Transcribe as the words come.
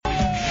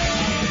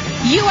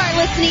You are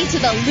listening to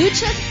the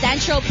Lucha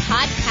Central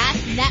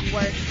Podcast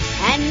Network.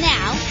 And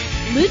now,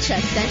 Lucha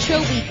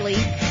Central Weekly.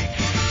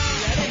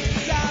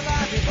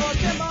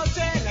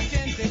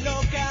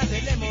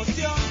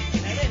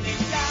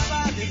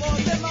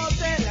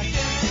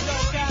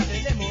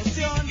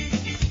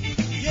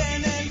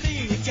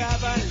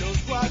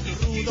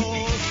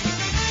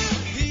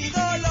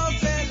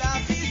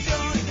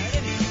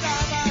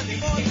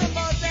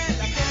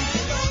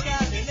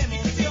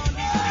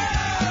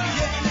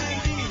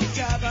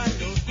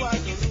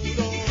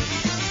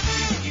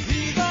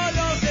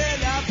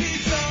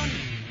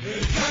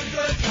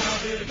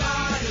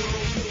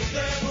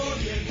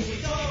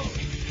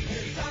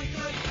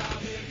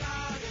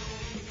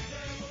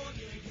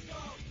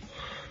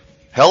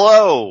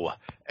 Hello,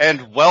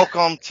 and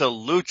welcome to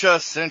Lucha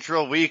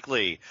Central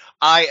Weekly.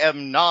 I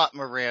am not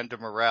Miranda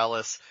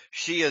Morales.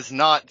 She is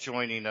not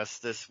joining us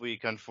this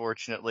week,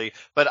 unfortunately,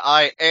 but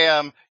I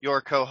am your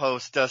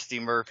co-host, Dusty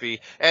Murphy,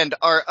 and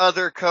our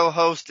other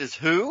co-host is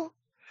who?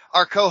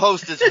 Our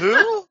co-host is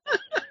who?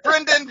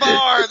 Brenden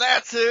Barr,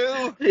 that's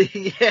who!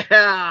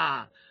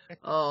 Yeah!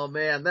 Oh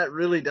man, that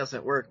really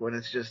doesn't work when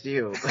it's just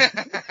you.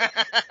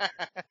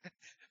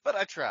 But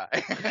I try.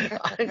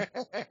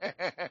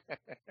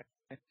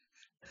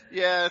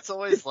 Yeah, it's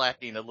always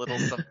lacking a little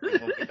something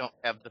when we don't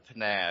have the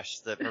panache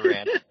that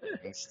Miranda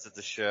brings to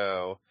the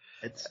show.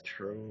 It's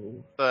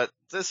true. But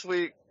this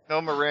week,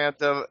 no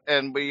Miranda,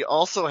 and we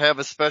also have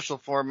a special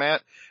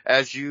format,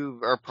 as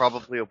you are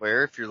probably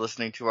aware if you're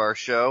listening to our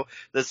show.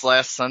 This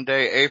last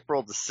Sunday,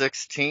 April the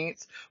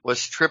 16th, was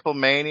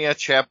TripleMania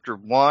Chapter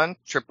 1,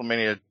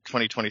 TripleMania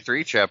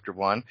 2023 Chapter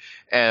 1,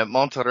 and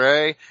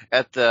Monterrey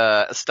at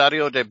the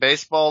Estadio de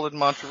Baseball in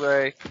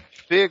Monterrey.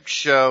 Big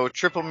show,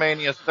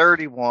 TripleMania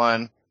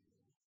 31.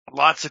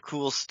 Lots of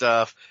cool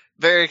stuff.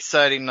 Very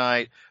exciting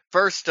night.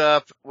 First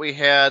up, we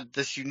had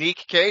this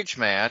unique cage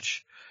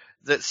match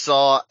that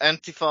saw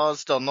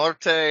Antifaz del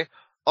Norte,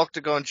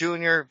 Octagon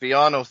Jr.,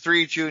 Villano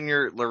 3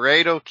 Jr.,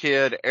 Laredo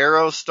Kid,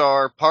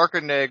 Aerostar, Parker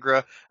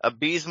Negra,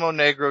 Abismo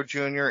Negro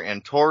Jr.,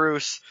 and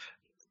Taurus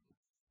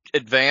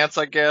advance,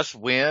 I guess,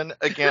 win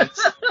against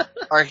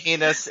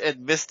Argenis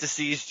and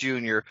Mystices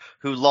Jr.,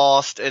 who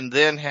lost and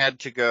then had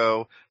to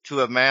go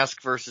to a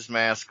mask versus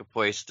mask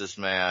Apuestas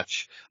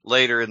match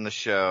later in the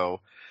show.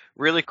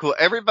 Really cool.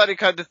 Everybody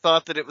kind of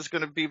thought that it was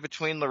going to be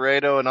between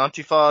Laredo and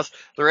Antifaz.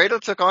 Laredo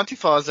took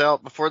Antifaz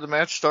out before the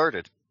match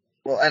started.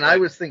 Well, and I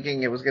was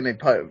thinking it was going to be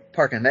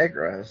Parca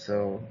Negra,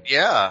 so...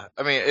 Yeah,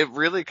 I mean, it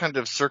really kind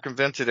of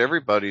circumvented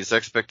everybody's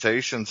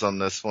expectations on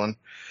this one.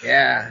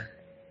 Yeah.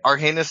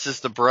 Argenis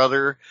is the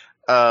brother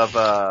of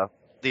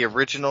the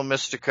original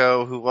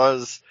Mystico, who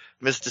was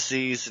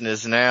Mystices and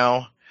is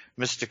now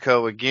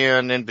Mystico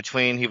again. In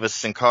between, he was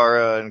Sin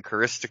Cara and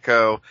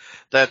Caristico.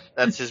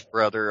 That's his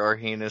brother,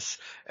 Argenis.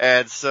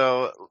 And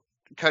so,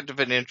 kind of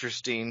an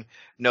interesting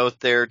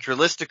note there.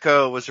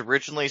 Drilistico was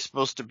originally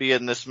supposed to be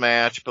in this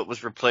match, but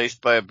was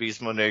replaced by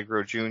Abismo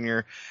Negro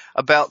Jr.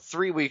 about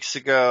 3 weeks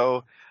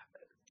ago.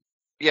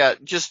 Yeah,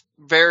 just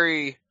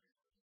very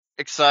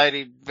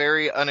exciting,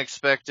 very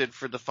unexpected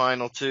for the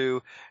final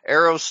two.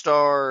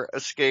 Aerostar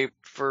escaped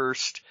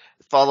first,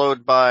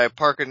 followed by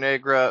Parca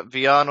Negra,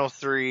 Villano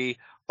 3,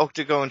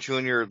 Octagon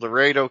Jr.,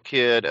 Laredo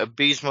Kid,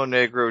 Abismo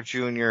Negro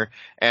Jr.,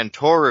 and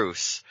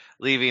Taurus,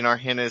 leaving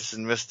Argenis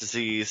and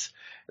Mystices.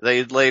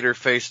 They later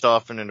faced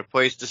off in an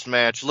Apuestas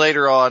match.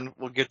 Later on,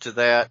 we'll get to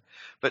that.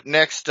 But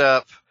next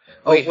up,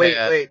 wait.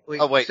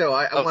 Oh, wait. So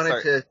I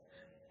wanted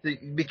to,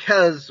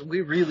 because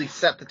we really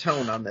set the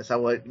tone on this, I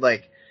would,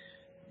 like,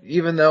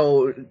 even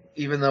though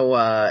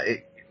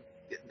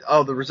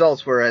all the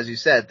results were, as you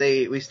said,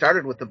 we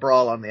started with the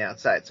brawl on the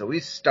outside. So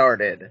we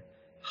started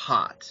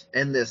hot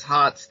in this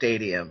hot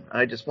stadium.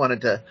 I just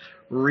wanted to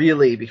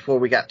really, before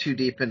we got too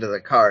deep into the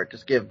card,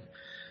 just give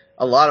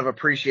a lot of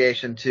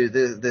appreciation to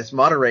this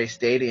Monterrey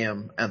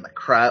stadium, and the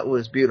crowd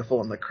was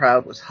beautiful and the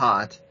crowd was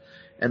hot,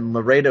 and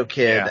Laredo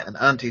Kid and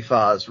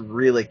Antifaz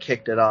really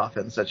kicked it off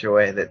in such a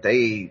way that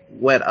they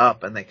went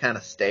up and they kind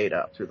of stayed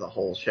up through the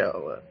whole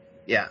show.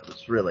 Yeah, it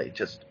was really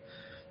just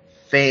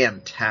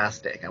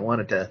fantastic. I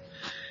wanted to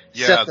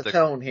set the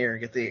tone here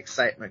and get the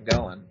excitement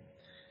going.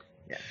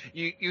 Yeah.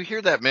 You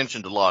hear that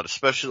mentioned a lot,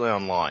 especially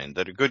online,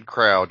 that a good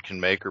crowd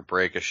can make or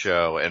break a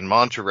show, and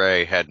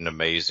Monterrey had an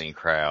amazing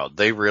crowd.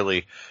 They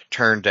really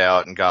turned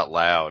out and got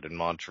loud in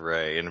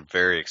Monterrey in a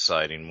very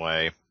exciting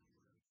way.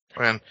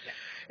 And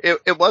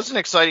it was an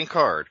exciting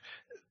card.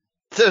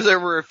 There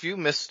were a few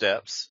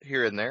missteps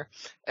here and there.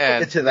 And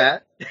we'll get to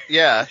that.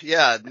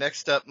 Yeah.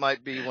 Next up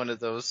might be one of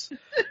those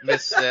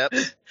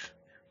missteps.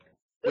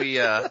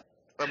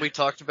 We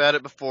talked about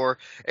it before.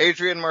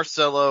 Adrian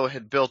Marcelo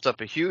had built up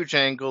a huge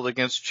angle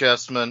against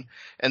Chessman,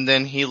 and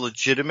then he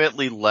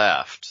legitimately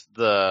left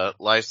the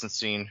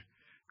licensing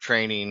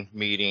training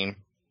meeting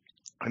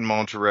in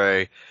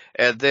Monterrey.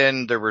 And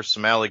then there were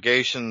some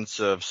allegations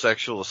of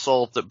sexual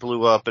assault that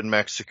blew up in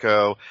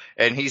Mexico,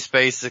 and he's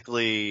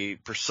basically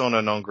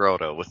persona non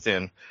grata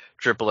within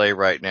AAA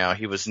right now.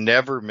 He was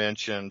never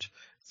mentioned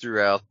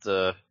throughout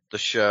the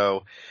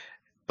show.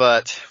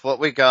 But what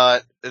we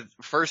got,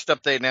 first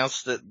up, they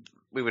announced that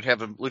we would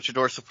have a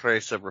Luchador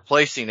Sorpresa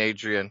replacing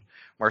Adrian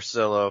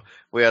Marcelo.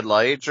 We had La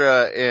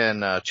Hydra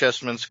in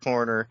Chessman's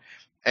corner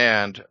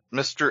and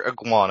Mr.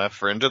 Iguana,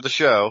 friend of the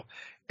show,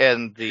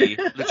 in the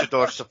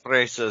Luchador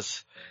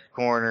Sorpresa's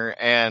corner.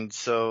 And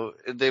so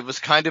it was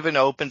kind of an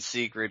open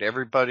secret.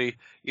 Everybody,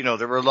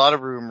 there were a lot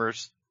of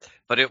rumors,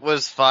 but it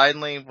was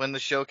finally, when the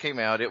show came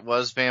out, it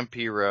was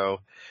Vampiro.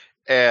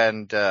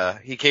 And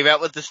he came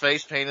out with his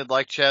face painted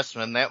like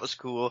Chessman. That was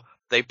cool.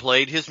 They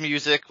played his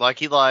music like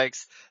he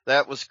likes.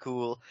 That was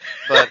cool.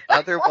 But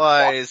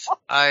otherwise,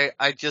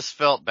 I just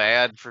felt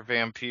bad for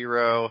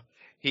Vampiro.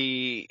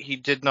 He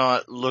did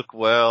not look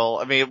well.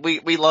 I mean,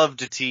 we love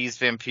to tease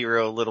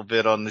Vampiro a little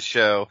bit on the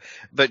show,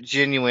 but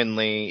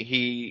genuinely,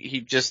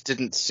 he just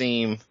didn't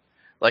seem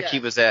like he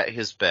was at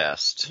his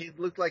best. He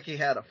looked like he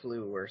had a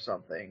flu or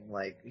something.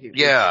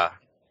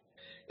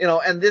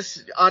 And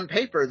this, on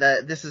paper,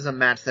 this is a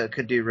match that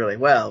could do really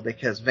well,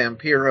 because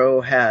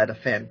Vampiro had a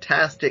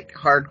fantastic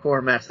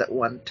hardcore match that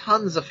won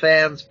tons of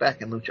fans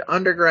back in Lucha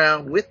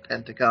Underground with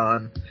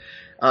Pentagon.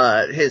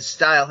 His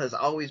style has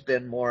always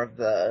been more of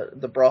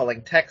the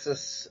brawling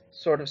Texas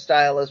sort of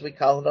style, as we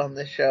call it on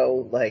this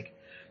show, like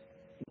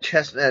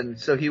Chessman.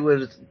 So he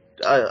would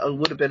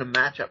have been a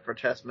matchup for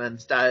Chessman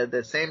style,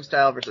 the same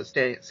style versus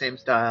same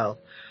style.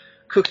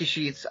 Cookie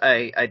sheets,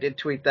 I did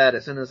tweet that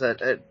as soon as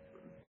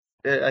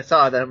I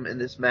saw them in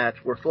this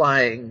match were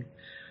flying,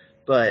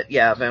 but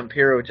yeah,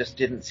 Vampiro just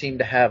didn't seem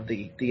to have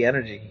the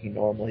energy he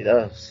normally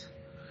does.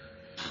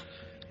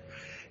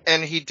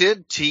 And he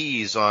did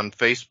tease on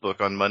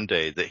Facebook on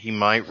Monday that he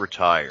might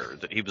retire,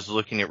 that he was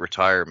looking at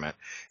retirement.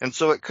 And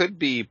so it could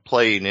be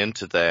playing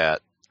into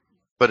that,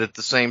 but at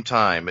the same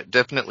time, it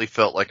definitely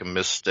felt like a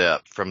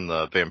misstep from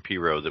the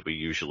Vampiro that we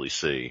usually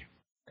see.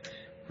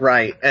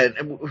 Right,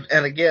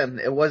 and again,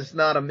 it was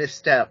not a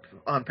misstep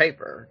on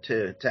paper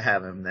to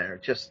have him there.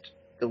 Just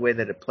the way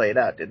that it played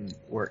out didn't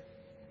work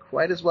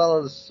quite as well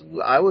as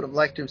I would have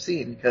liked to have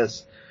seen,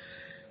 because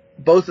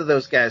both of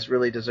those guys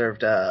really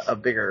deserved a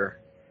bigger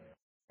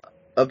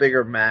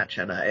match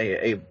and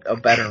a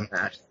better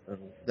match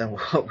than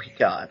what we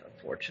got,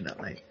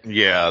 unfortunately.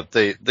 Yeah,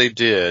 they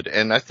did,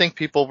 and I think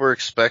people were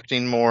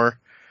expecting more.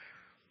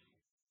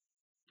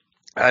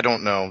 I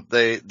don't know.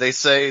 They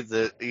say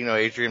that,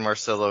 Adrian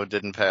Marcelo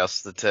didn't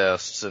pass the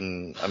tests,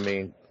 and I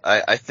mean,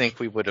 I think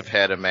we would have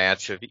had a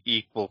match of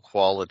equal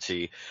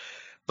quality.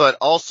 But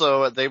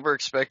also, they were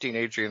expecting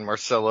Adrian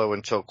Marcelo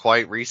until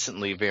quite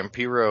recently.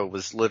 Vampiro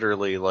was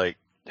literally like,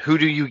 who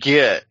do you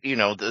get?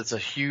 That's a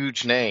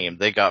huge name.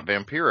 They got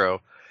Vampiro.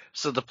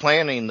 So the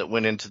planning that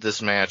went into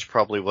this match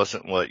probably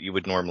wasn't what you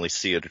would normally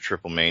see at a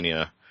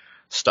TripleMania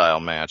style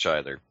match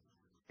either.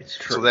 It's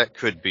true. So that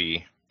could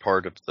be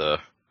part of the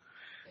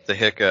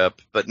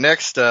hiccup. But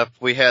next up,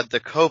 we had the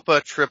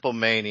Copa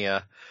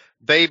TripleMania,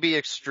 Baby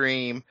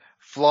Extreme,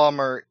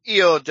 Flommer,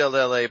 Io del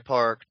LA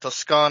Park,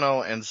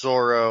 Toscano, and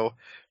Zorro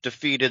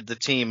defeated the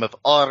team of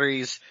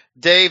Aries,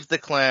 Dave the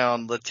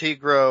Clown,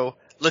 Latigo,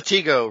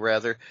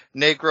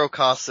 Negro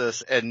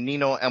Casas, and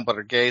Nino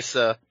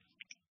Hamburguesa.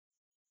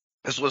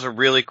 This was a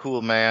really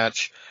cool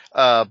match.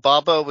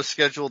 Babo was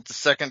scheduled to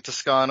second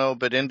Toscano,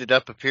 but ended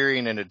up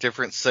appearing in a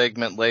different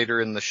segment later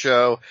in the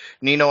show.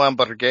 Nino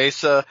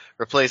Hamburguesa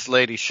replaced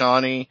Lady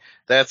Shawnee.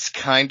 That's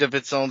kind of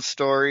its own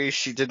story.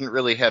 She didn't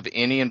really have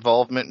any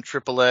involvement in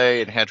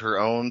AAA and had her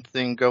own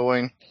thing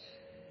going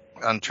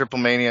on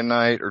TripleMania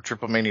night or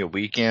TripleMania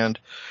weekend,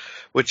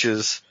 which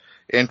is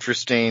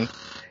interesting.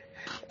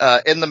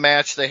 In the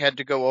match, they had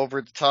to go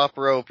over the top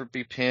rope or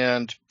be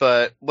pinned,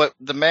 but what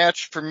the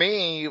match for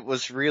me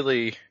was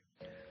really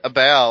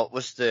about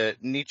was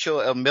that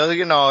Nicho El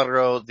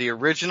Millionario, the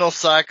original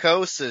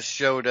Psychosis,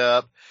 showed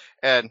up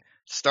and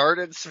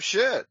started some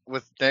shit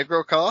with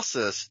Negro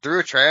Casas, threw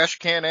a trash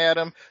can at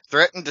him,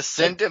 threatened to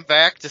send him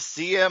back to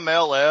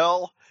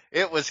CMLL.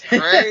 It was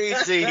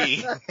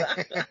crazy.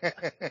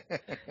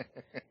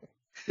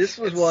 This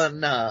was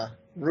one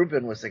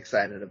Ruben was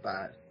excited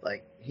about.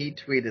 Like, he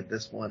tweeted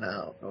this one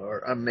out,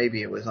 or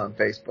maybe it was on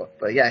Facebook.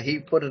 But yeah, he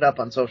put it up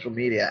on social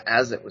media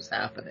as it was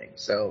happening.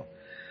 So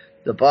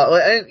the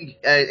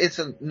it's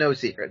no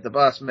secret. The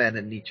Boss Man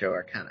and Nicho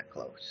are kind of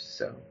close.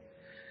 So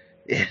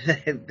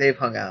they've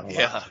hung out a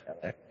lot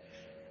together.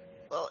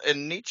 Well,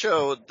 and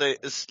Nicho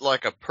is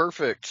like a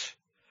perfect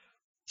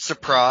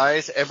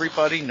surprise.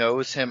 Everybody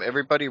knows him.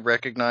 Everybody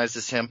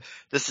recognizes him.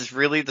 This is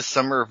really the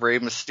summer of Rey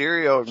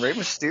Mysterio, and Rey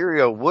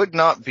Mysterio would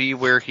not be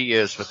where he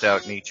is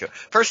without Nicho.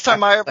 First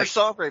time I ever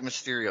saw Rey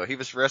Mysterio, he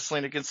was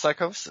wrestling against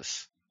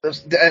Psychosis.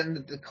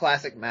 And the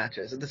classic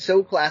matches. The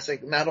so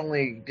classic, not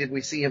only did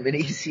we see him in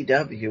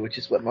ECW, which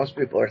is what most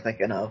people are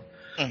thinking of,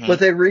 but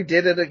they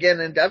redid it again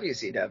in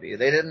WCW.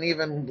 They didn't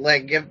even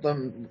give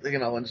them,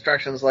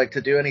 instructions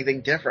to do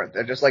anything different.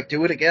 They're just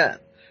do it again.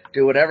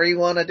 Do whatever you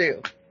want to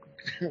do.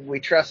 We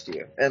trust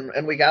you.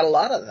 And we got a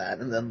lot of that.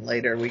 And then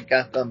later we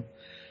got them,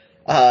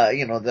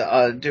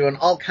 doing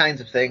all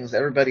kinds of things.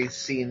 Everybody's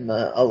seen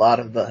a lot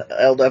of the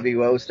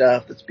LWO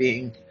stuff that's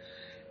being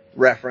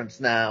referenced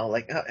now.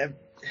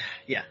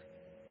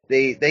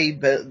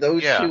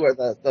 Those two are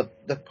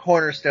the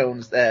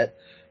cornerstones that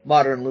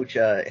modern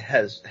lucha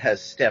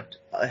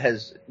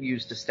has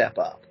used to step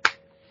up.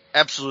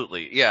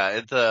 Absolutely,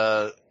 yeah.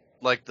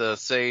 Like the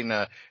saying,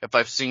 if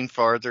I've seen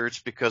farther, it's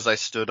because I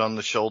stood on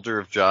the shoulder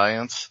of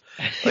giants.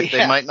 Like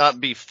they might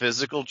not be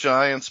physical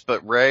giants,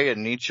 but Rey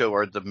and Nicho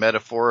are the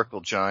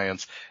metaphorical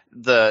giants.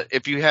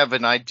 If you have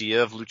an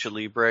idea of Lucha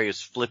Libre as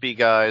flippy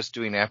guys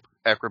doing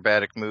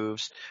acrobatic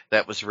moves,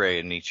 that was Rey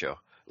and Nicho.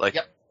 Like,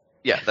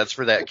 yeah, that's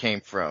where that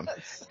came from.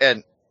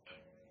 And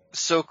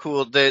so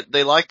cool.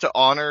 They like to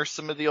honor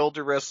some of the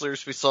older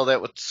wrestlers. We saw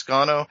that with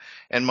Toscano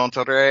and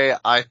Monterrey.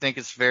 I think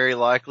it's very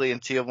likely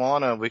in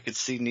Tijuana we could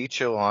see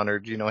Nicho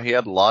honored. You know, he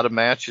had a lot of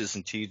matches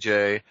in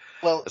TJ.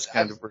 Well, that's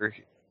kind of where.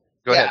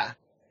 Go ahead.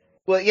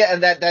 Well, yeah,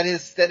 and that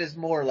is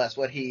more or less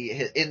what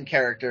his in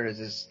character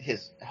is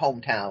his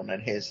hometown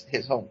and his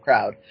home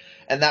crowd,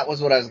 and that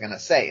was what I was gonna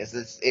say.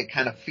 It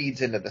kind of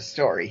feeds into the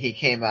story. He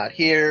came out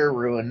here,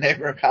 ruined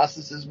Negro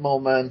Casas'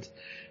 moment.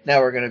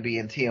 Now we're going to be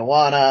in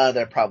Tijuana.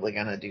 They're probably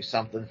going to do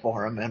something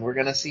for him, and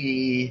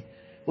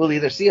we'll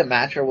either see a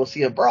match or we'll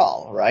see a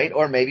brawl, right?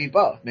 Or maybe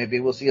both. Maybe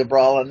we'll see a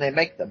brawl and they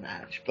make the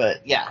match.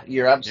 But yeah,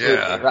 you're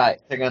absolutely right.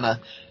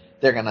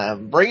 They're gonna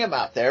bring him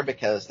out there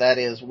because that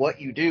is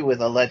what you do with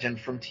a legend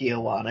from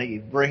Tijuana. You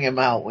bring him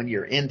out when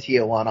you're in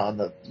Tijuana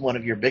on one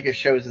of your biggest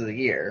shows of the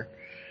year,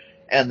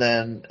 and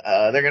then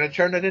they're going to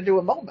turn it into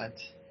a moment.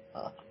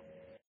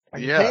 Are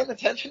you paying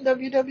attention,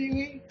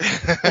 WWE?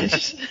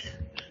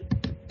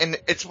 And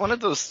it's one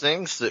of those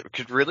things that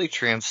could really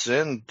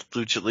transcend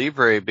Lucha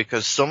Libre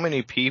because so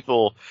many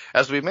people,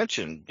 as we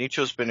mentioned,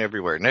 Nicho's been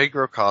everywhere.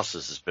 Negro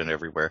Casas has been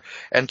everywhere.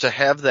 And to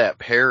have that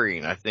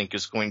pairing, I think,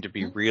 is going to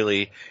be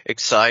really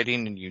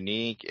exciting and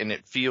unique. And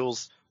it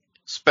feels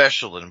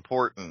special and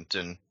important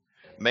and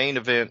main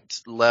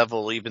event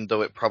level, even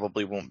though it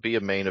probably won't be a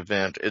main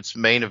event. It's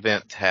main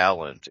event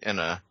talent in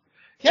a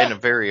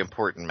very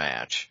important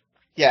match.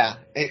 Yeah,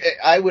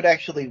 I would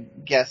actually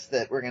guess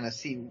that we're going to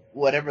see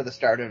whatever the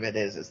start of it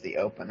is the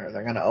opener.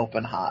 They're going to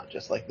open hot,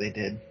 just like they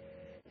did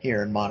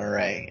here in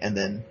Monterrey, and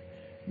then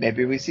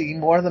maybe we see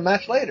more of the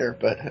match later,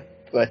 but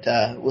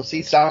we'll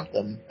see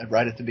something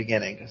right at the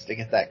beginning just to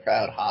get that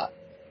crowd hot.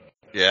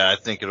 Yeah, I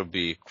think it'll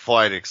be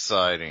quite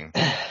exciting.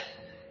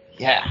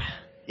 Yeah,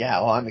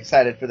 well, I'm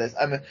excited for this.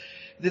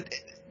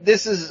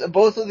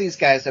 Both of these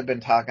guys have been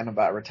talking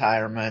about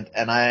retirement,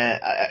 and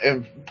I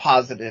am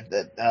positive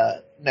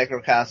that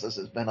Negro Casas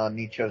has been on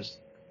Nicho's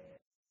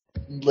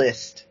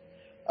list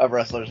of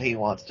wrestlers he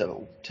wants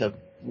to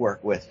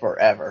work with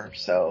forever.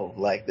 So,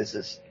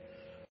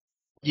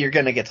 you're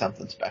going to get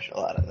something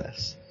special out of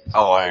this.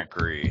 Oh, I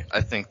agree.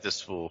 I think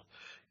this will,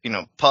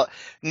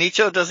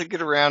 Nicho doesn't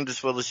get around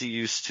as well as he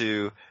used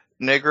to.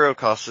 Negro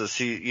Casas,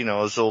 he,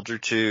 is older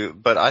too,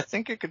 but I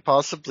think it could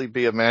possibly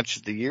be a match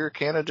of the year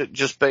candidate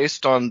just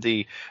based on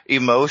the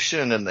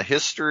emotion and the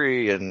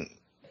history and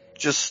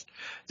just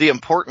the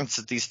importance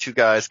of these two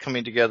guys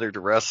coming together to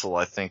wrestle.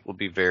 I think will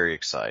be very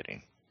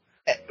exciting.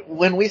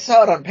 When we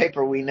saw it on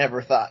paper, we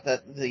never thought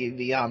that the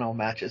Villano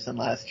matches in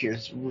last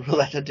year's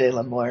Ruleta de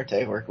la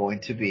Muerte were going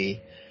to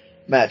be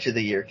match of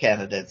the year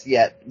candidates,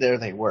 yet there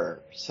they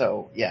were.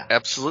 So, yeah.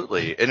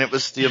 Absolutely. And it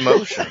was the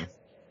emotion.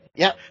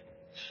 Yep.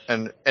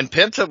 And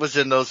Penta was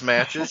in those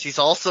matches. He's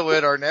also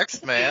in our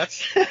next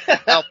match.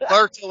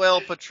 Alberto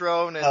El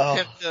Patron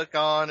and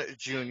Pentagon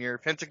Jr.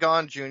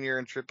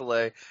 in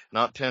AAA,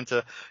 not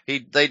Penta.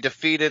 They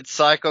defeated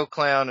Psycho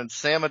Clown and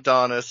Sam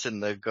Adonis in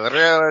the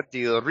Guerrera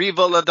de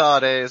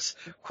Rivalidades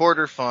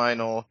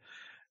quarterfinal.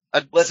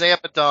 Sam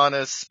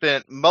Adonis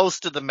spent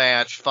most of the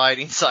match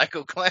fighting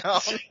Psycho Clown.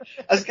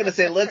 I was going to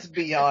say, let's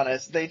be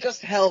honest. They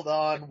just held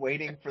on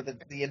waiting for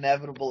the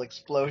inevitable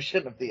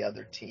explosion of the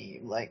other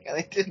team.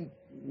 They didn't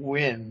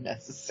win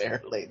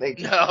necessarily. They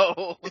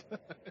just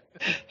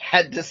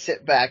had to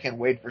sit back and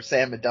wait for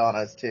Sam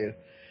Adonis to.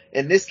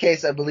 In this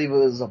case, I believe it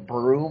was a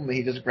broom.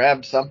 He just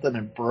grabbed something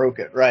and broke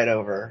it right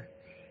over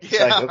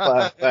Psycho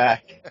Clown's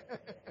back.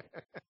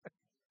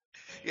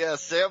 Yeah,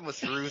 Sam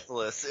was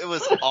ruthless. It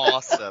was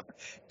awesome.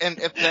 And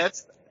if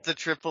that's the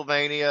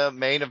TripleMania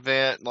main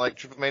event, like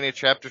TripleMania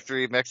Chapter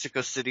 3,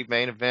 Mexico City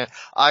main event,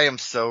 I am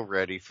so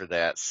ready for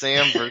that.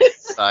 Sam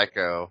versus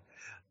Psycho.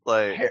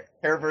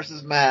 Hair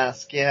versus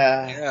mask,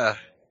 yeah. Yeah.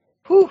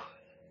 Whew.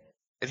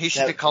 And he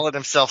should be calling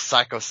himself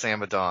Psycho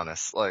Sam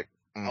Adonis.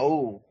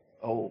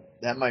 Oh,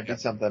 that might be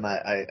something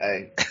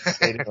I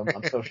say to him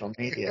on social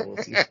media. We'll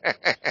see.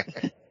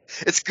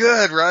 It's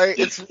good, right?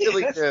 It's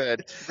really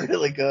good. It's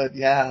really good,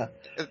 yeah.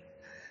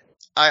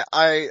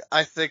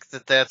 I think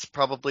that's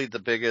probably the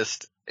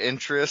biggest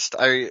interest.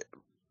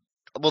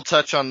 We'll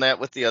touch on that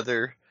with the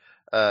other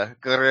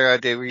Guerrera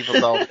de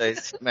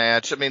Rivalidades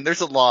match. I mean,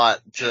 there's a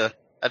lot to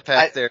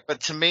unpack there.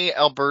 But to me,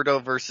 Alberto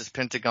versus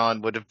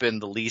Pentagon would have been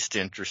the least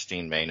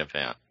interesting main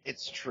event.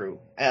 It's true.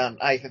 And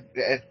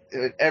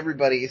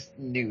everybody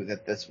knew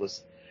that this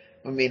was...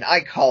 I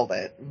called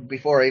it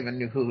before I even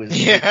knew who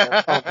his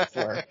opponents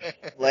were.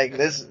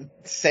 This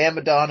Sam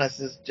Adonis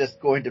is just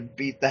going to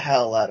beat the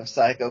hell out of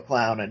Psycho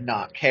Clown and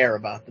not care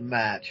about the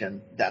match,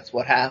 and that's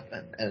what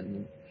happened.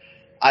 And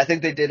I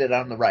think they did it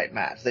on the right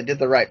match. They did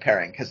the right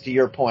pairing, because to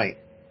your point,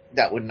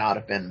 that would not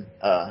have been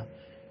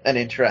an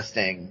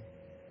interesting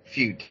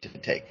feud to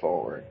take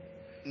forward.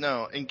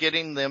 No, and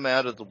getting them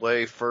out of the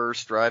way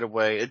first, right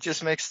away, it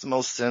just makes the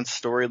most sense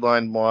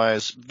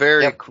storyline-wise.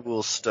 Very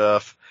cool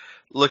stuff.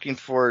 Looking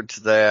forward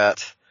to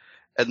that.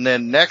 And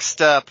then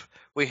next up,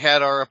 we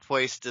had our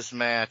Apuestas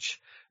match.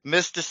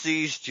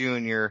 Mystices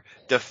Jr.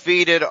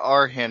 defeated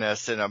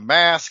Argenis in a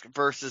mask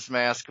versus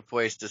mask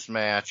Apuestas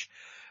match.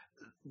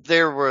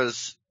 There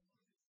was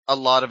a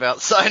lot of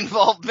outside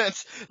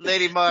involvements.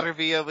 Lady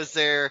Maravilla was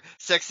there,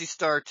 Sexy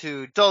Star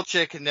 2,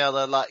 Dolce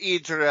Canella, La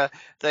Hydra,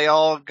 they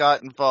all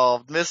got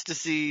involved.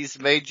 Mystices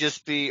may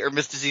just be, or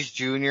Mystices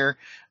Jr.,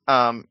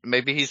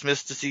 maybe he's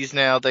Mystices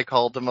now, they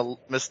called him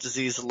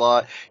Mystices a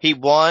lot. He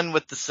won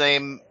with the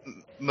same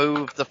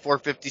move, the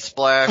 450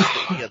 splash,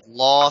 that he had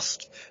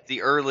lost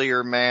the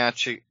earlier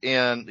match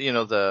in,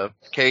 the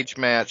cage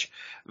match.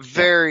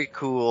 Very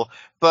cool.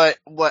 But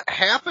what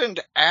happened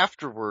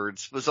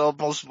afterwards was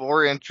almost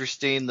more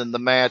interesting than the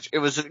match. It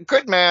was a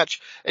good match.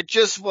 It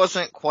just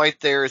wasn't quite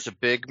there as a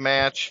big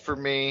match for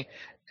me.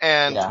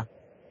 And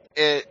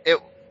it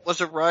was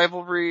a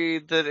rivalry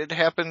that had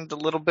happened a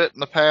little bit in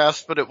the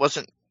past, but it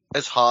wasn't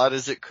as hot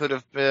as it could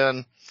have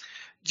been.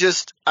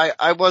 Just,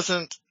 I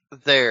wasn't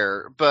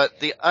there,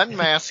 but the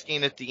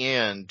unmasking at the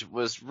end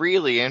was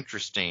really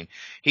interesting.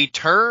 He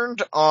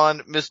turned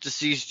on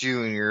Mystices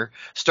Jr.,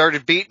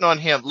 started beating on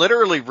him,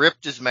 literally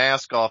ripped his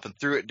mask off and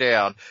threw it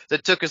down,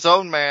 then took his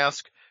own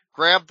mask,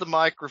 grabbed the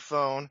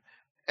microphone,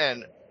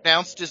 and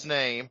announced his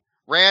name,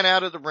 ran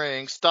out of the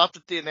ring, stopped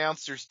at the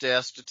announcer's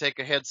desk to take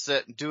a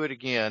headset and do it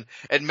again,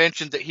 and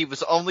mentioned that he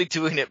was only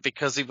doing it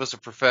because he was a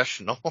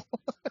professional.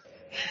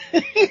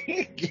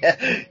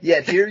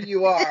 Yet here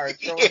you are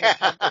throwing a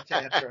temper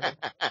tantrum.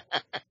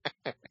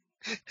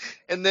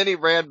 And then he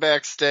ran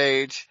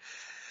backstage.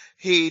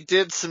 He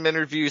did some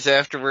interviews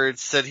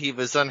afterwards, said he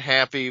was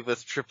unhappy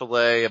with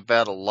AAA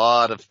about a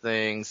lot of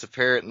things.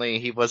 Apparently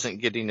he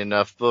wasn't getting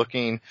enough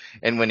booking,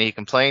 and when he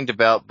complained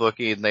about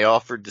booking, they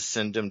offered to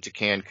send him to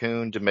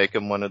Cancun to make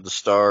him one of the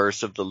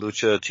stars of the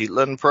Lucha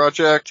Titlan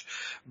project,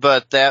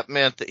 but that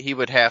meant that he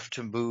would have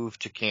to move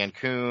to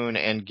Cancun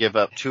and give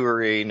up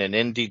touring and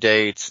indie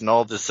dates and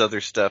all this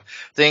other stuff,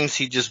 things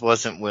he just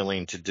wasn't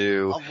willing to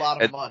do. A lot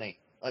of money.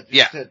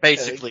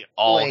 Basically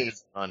all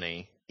his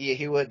money. Yeah,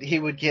 he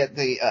would get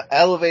the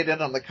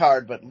elevated on the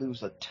card, but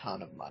lose a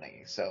ton of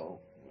money.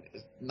 So,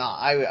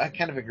 I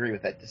kind of agree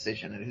with that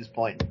decision at his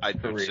point in his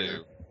career. Do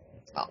too.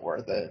 It's not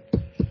worth it.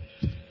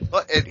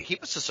 Well, he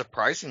was a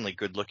surprisingly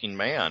good-looking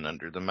man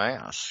under the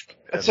mask.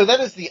 So that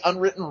is the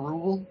unwritten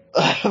rule.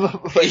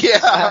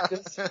 Yeah.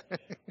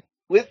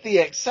 With the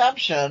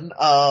exception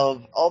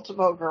of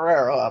Ultimo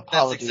Guerrero.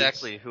 Apologies. That's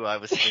exactly who I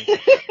was thinking.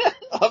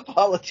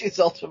 Apologies,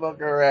 Ultimo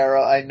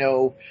Guerrero. I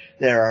know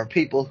there are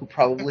people who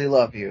probably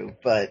love you,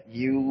 but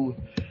you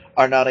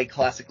are not a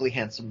classically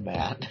handsome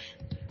man.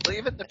 Well,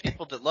 even the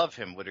people that love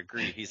him would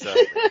agree he's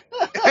ugly.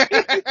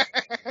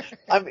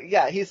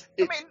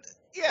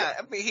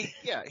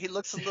 He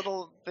looks a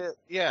little bit,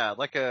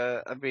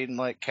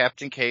 like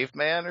Captain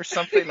Caveman or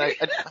something. I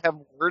don't have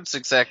words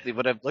exactly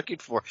what I'm looking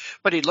for,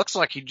 but he looks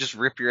like he'd just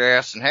rip your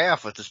ass in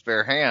half with his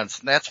bare hands,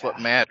 and that's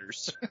what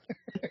matters.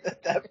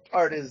 That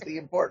part is the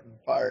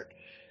important part.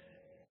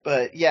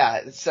 But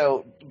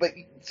so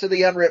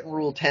the unwritten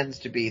rule tends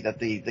to be that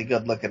the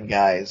good-looking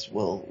guys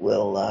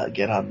will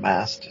get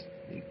unmasked.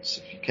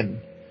 So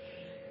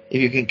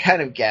if you can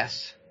kind of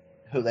guess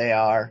who they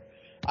are.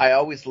 I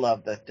always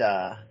loved that.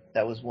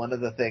 That was one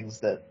of the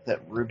things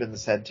that Ruben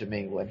said to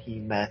me when he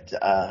met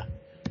a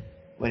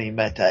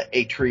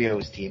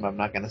trio's team. I'm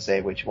not going to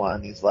say which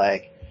one. He's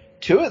like,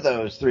 2 of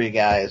those 3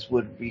 guys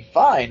would be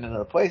fine in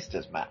a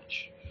Apuestas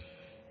match.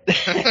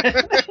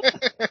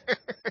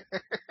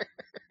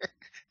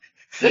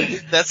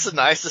 That's the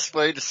nicest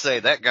way to say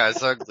that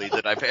guy's ugly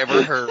that I've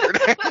ever heard.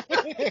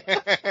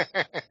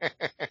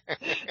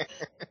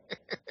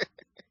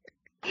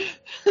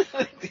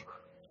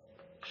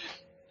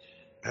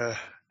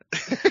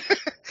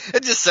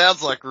 It just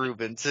sounds like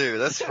Ruben too.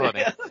 That's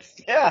funny.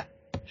 Yeah.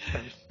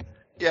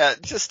 Yeah,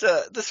 just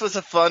this was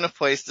a fun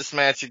Apuestas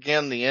match.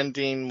 Again, the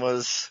ending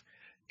was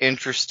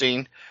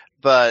interesting,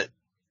 but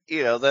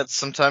that's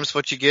sometimes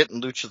what you get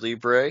in Lucha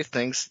Libre.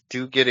 Things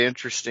do get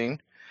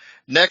interesting.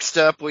 Next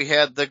up, we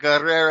had the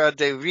Guerrera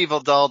de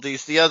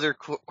Rivaldaldis, the other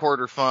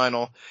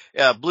quarterfinal.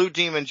 Blue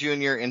Demon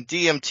Jr. and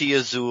DMT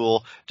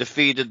Azul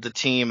defeated the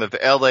team of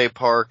LA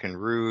Park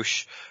and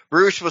Roosh.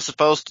 Roosh was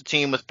supposed to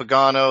team with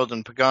Pagano,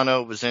 then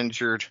Pagano was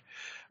injured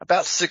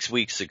about 6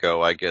 weeks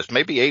ago, I guess,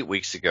 maybe 8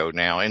 weeks ago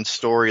now in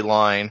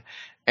storyline,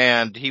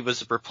 and he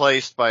was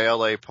replaced by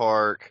LA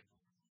Park.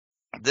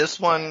 This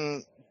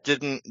one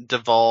didn't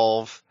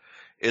devolve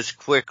as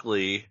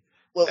quickly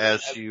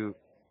as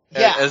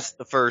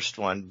the first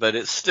one, but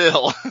it's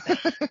still.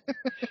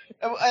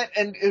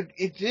 And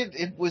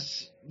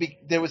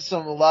there was a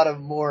lot of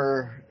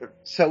more.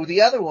 So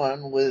the other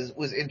one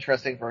was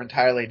interesting for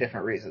entirely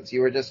different reasons.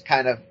 You were just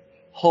kind of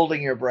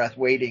holding your breath,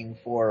 waiting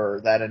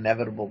for that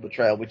inevitable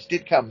betrayal, which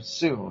did come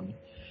soon.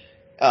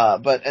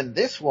 But in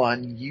this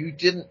one, you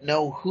didn't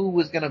know who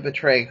was going to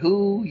betray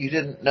who. You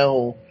didn't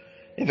know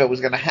if it was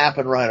going to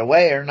happen right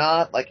away or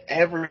not. Like,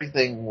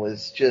 everything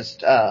was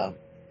just, and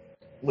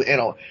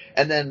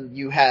then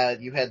you had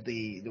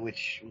the,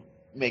 which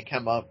may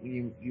come up,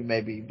 you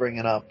may be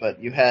bringing up,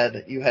 but you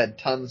had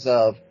tons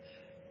of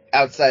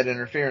outside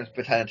interference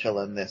potential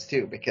in this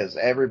too, because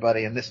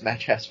everybody in this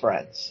match has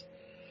friends.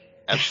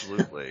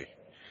 Absolutely.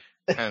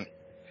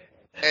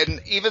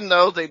 And even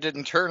though they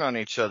didn't turn on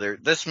each other,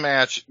 this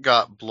match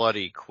got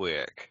bloody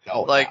quick.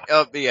 Oh,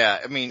 yeah.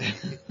 I mean,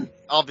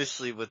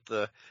 obviously with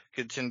the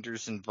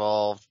contenders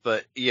involved,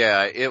 but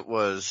yeah, it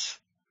was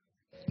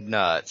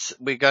nuts.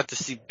 We got to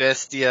see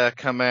Bestia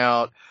come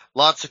out.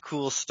 Lots of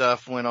cool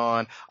stuff went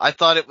on. I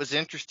thought it was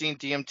interesting.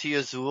 DMT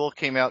Azul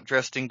came out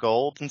dressed in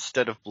gold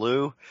instead of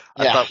blue.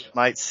 Yeah. I thought we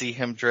might see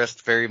him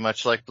dressed very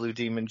much like Blue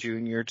Demon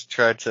Jr. to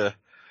try to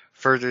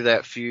further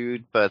that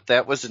feud, but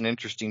that was an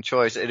interesting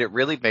choice, and it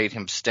really made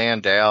him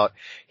stand out.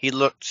 He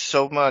looked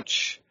so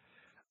much,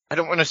 I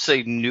don't want to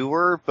say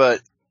newer,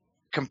 but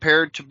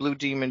compared to Blue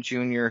Demon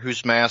Jr.,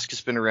 whose mask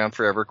has been around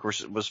forever. Of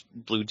course, it was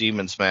Blue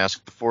Demon's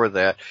mask before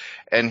that,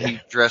 and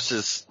he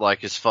dresses like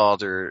his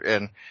father,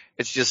 and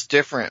it's just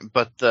different.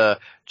 But the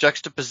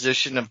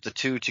juxtaposition of the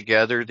two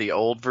together, the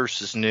old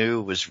versus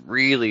new, was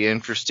really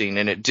interesting,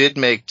 and it did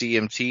make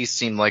DMT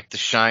seem like the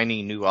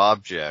shiny new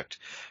object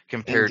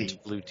compared to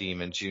Blue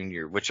Demon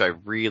Jr., which I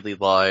really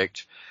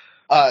liked.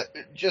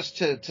 Just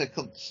to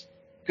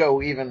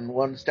go even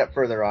one step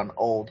further on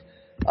old,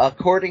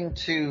 according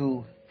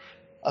to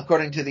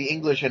the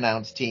English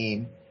announce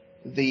team,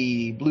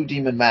 the Blue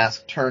Demon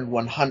mask turned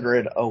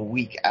 100 a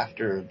week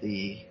after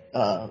the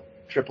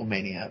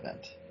TripleMania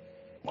event.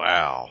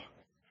 Wow.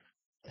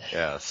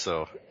 Yeah,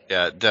 so,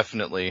 yeah, it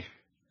definitely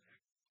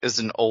is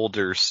an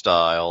older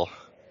style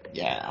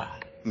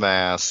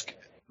mask.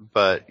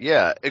 But,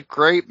 yeah, a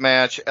great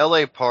match.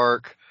 LA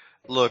Park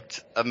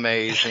looked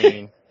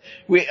amazing.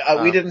 We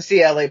didn't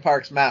see LA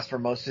Park's mask for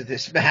most of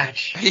this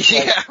match.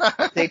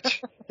 Yeah.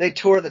 They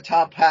tore the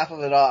top half of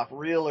it off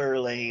real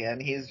early,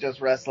 and he's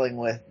just wrestling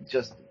with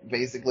just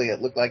basically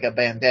it looked like a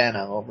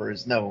bandana over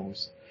his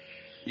nose.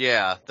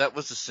 Yeah, that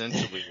was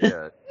essentially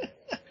it.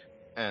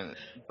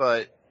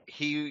 But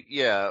he,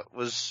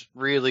 was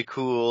really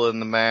cool in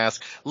the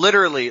mask.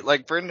 Literally,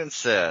 like Brenden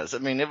says, I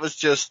mean, it was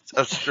just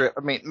a strip.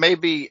 I mean,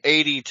 maybe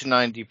 80 to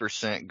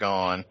 90%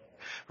 gone.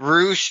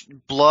 Rouge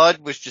blood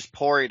was just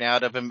pouring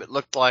out of him. It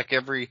looked like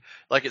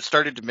it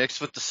started to mix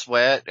with the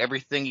sweat.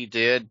 Everything he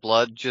did,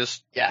 blood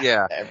just,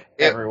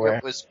 everywhere.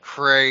 It was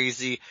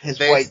crazy. His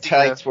white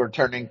tights were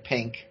turning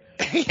pink.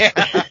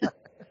 Yeah.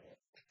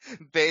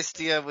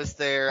 Bestia was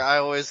there. I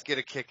always get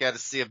a kick out of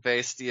seeing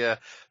Bestia.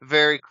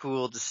 Very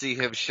cool to see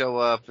him show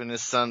up in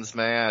his son's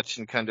match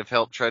and kind of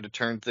help try to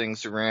turn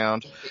things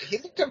around. He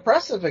looked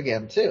impressive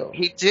again, too.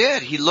 He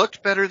did. He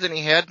looked better than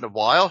he had in a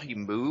while. He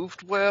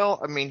moved well.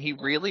 I mean, he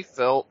really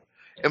felt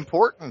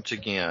important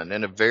again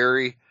in a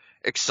very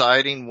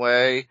exciting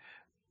way.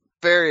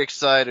 Very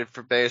excited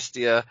for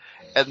Bestia.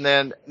 And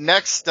then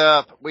next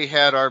up, we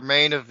had our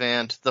main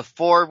event, the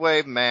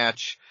four-way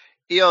match.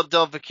 El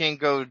Del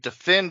Vikingo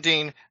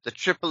defending the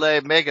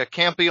AAA Mega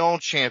Campeon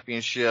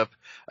Championship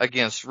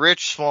against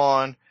Rich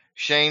Swann,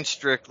 Shane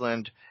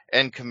Strickland,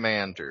 and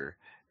Commander.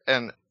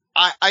 And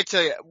I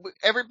tell you,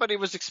 everybody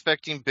was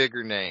expecting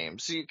bigger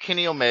names. See,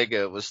 Kenny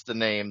Omega was the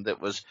name that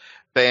was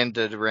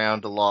banded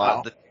around a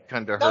lot that you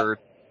kind of heard.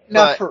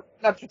 Not for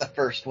the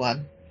first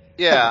one.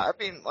 Yeah, I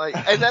mean,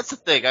 and that's the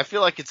thing. I feel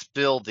like it's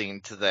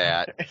building to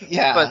that.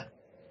 Yeah. But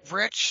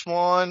Rich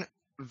Swann,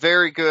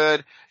 very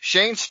good.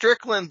 Shane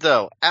Strickland,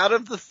 though, out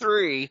of the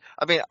three,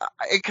 I mean,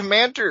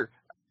 Commander,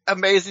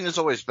 amazing as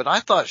always, but I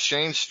thought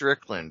Shane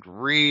Strickland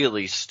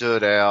really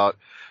stood out.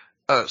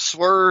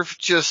 Swerve,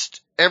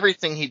 just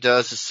everything he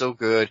does is so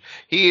good.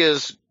 He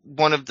is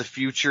one of the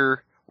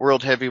future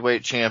world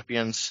heavyweight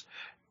champions.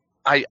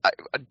 I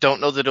don't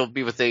know that he'll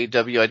be with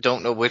AEW. I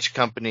don't know which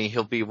company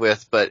he'll be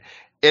with, but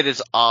it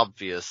is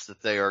obvious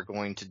that they are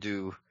going to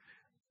do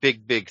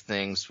big, big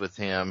things with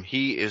him.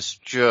 He is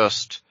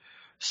just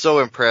so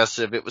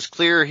impressive. It was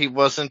clear he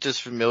wasn't as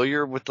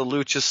familiar with the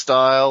lucha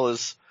style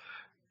as,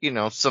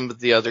 some of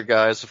the other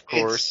guys, of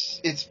course.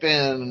 It's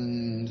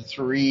been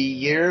 3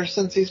 years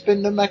since he's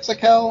been to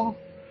Mexico.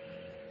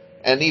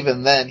 And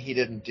even then, he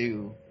didn't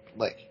do,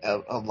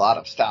 a lot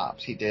of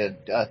stops. He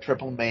did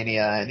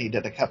TripleMania, and he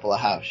did a couple of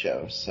house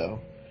shows, so.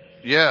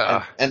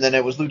 Yeah. And then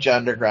it was Lucha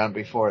Underground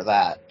before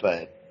that,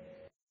 but.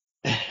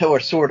 Or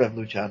sort of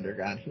Lucha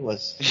Underground. He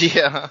was.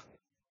 Yeah.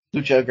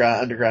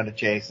 Lucha Underground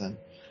adjacent.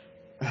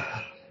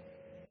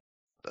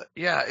 But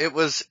yeah, it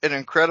was an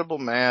incredible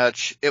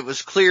match. It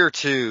was clear,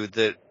 too,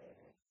 that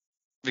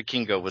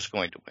Vikingo was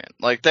going to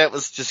win. That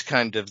was just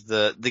kind of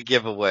the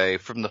giveaway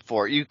from the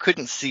four. You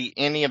couldn't see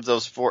any of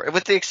those four,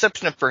 with the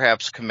exception of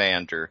perhaps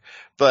Commander.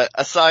 But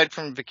aside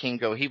from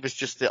Vikingo, he was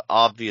just the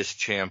obvious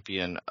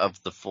champion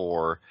of the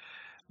four.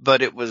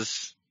 But it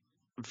was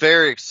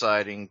very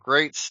exciting,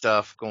 great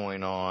stuff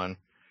going on.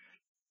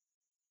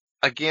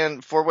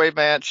 again, 4-way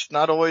match,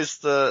 not always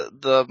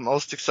the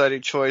most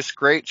exciting choice.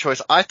 Great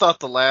choice. I thought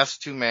the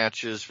last two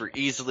matches were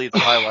easily the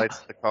highlights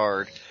of the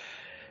card.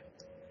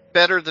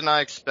 Better than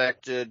I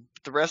expected.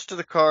 The rest of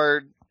the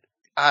card,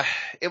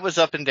 it was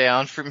up and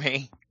down for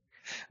me.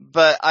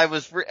 But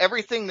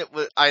everything that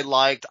I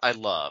liked, I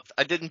loved.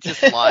 I didn't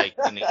just like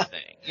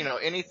anything.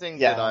 Anything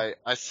that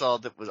I saw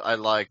that I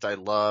liked, I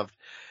loved.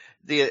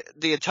 The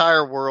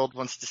entire world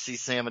wants to see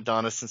Sam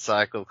Adonis and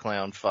Psycho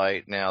Clown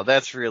fight now.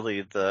 That's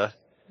really the...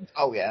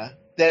 Oh, yeah.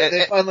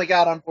 They finally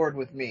got on board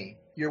with me.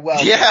 You're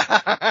welcome.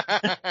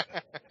 Yeah.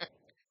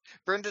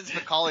 Brendan's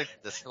been calling for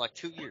this for like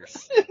 2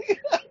 years.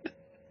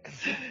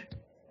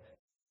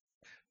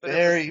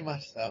 Very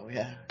much so,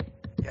 yeah.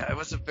 Yeah, it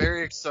was a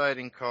very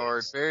exciting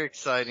card, very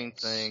exciting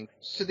thing.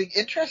 So the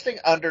interesting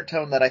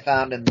undertone that I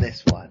found in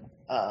this one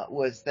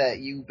was that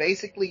you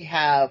basically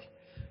had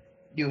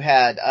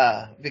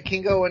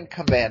Vikingo and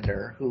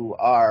Commander, who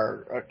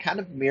are kind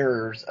of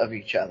mirrors of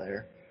each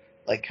other.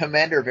 Like,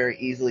 Commander very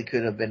easily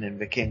could have been in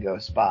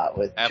Vikingo's spot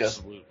with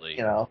Absolutely.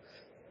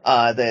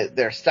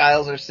 Their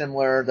styles are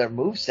similar, their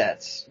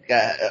movesets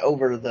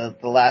over the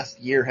last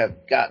year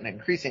have gotten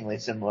increasingly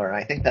similar, and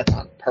I think that's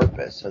on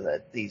purpose so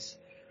that these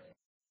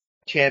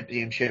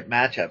championship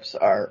matchups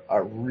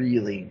are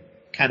really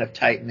kind of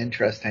tight and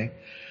interesting.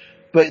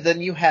 But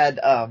then you had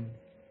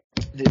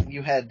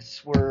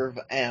Swerve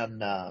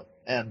and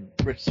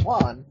Rich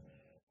Swann,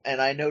 and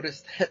I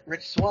noticed that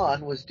Rich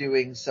Swann was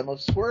doing some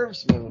of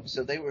Swerve's moves,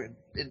 so they were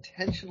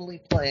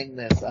intentionally playing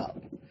this up,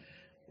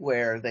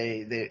 where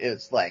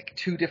it's like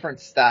two different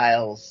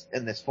styles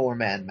in this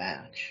 4-man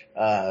match.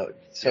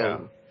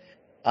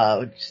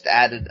 Just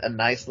added a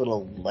nice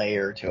little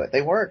layer to it.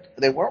 They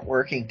weren't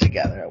working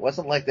together. It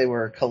wasn't like they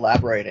were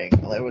collaborating.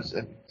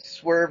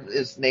 Swerve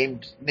is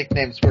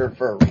nicknamed Swerve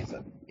for a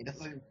reason. He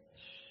doesn't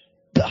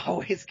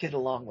always get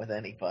along with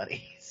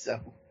anybody. So,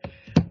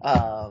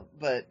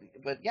 but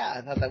yeah,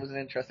 I thought that was an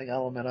interesting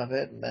element of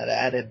it, and that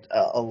added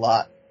a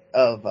lot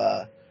of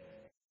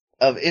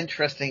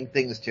interesting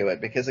things to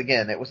it, because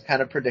again, it was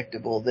kind of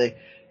predictable.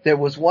 There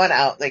was one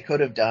out they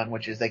could have done,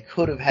 which is they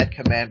could have had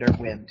Commander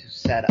win to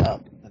set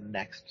up the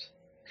next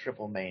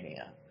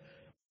TripleMania,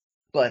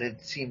 but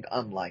it seemed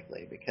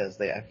unlikely because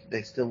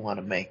they still want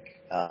to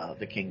make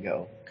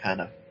Vikingo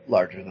kind of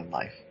larger than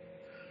life.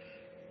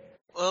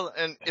 Well,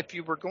 and if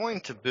you were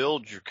going to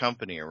build your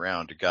company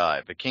around a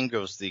guy,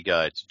 Vikingo's the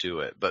guy to do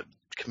it, but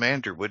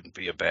Commander wouldn't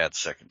be a bad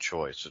second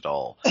choice at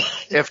all.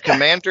 If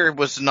Commander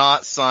was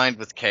not signed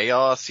with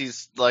Chaos,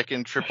 he's like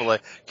in AAA.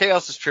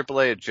 Chaos is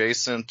AAA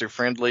adjacent. They're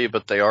friendly,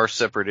 but they are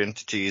separate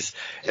entities.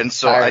 And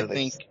so I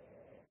think,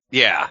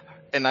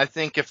 and I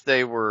think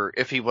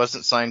if he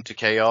wasn't signed to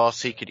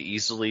Chaos, he could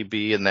easily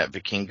be in that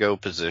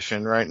Vikingo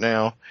position right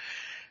now.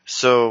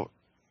 So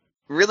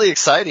really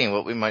exciting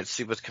what we might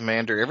see with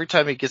Commander. Every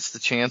time he gets the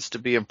chance to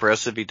be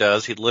impressive, he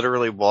does. He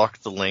literally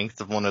walked the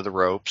length of one of the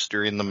ropes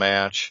during the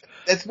match.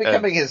 It's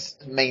becoming his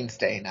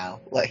mainstay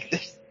now.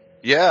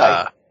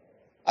 Yeah.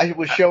 I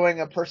was showing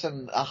a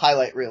person a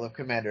highlight reel of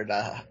Commander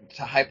to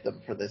hype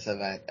them for this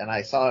event, and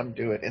I saw him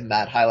do it in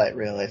that highlight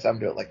reel. I saw him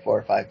do it like 4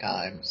 or 5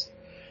 times.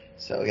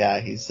 So yeah,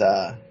 he's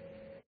that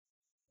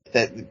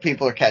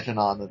people are catching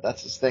on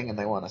that's his thing and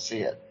they want to see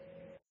it.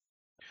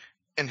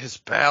 And his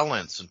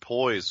balance and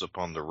poise up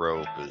on the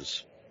rope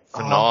is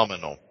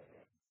phenomenal.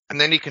 And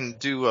then he can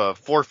do a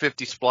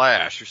 450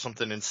 splash or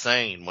something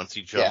insane once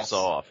he jumps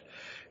off.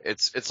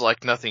 It's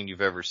like nothing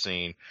you've ever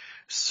seen.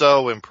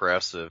 So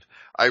impressive.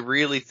 I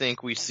really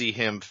think we see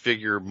him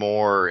figure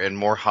more and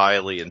more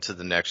highly into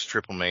the next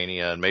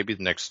TripleMania and maybe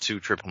the next 2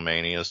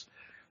 TripleManias.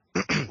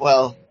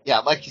 Well, yeah,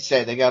 like you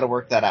say, they got to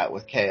work that out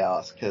with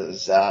Chaos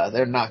because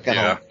they're not going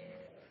to.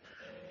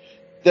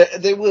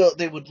 They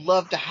would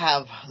love to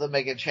have the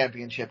Mega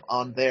Championship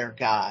on their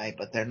guy,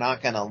 but they're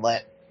not going to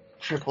let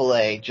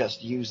AAA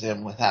just use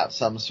him without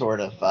some sort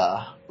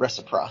of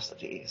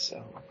reciprocity.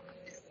 So.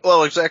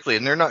 Well, exactly,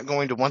 and they're not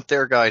going to want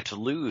their guy to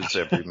lose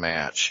every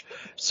match.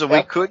 So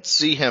we could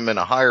see him in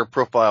a higher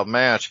profile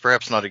match,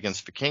 perhaps not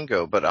against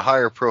Vikingo, but a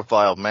higher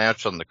profile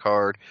match on the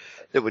card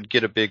that would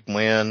get a big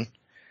win.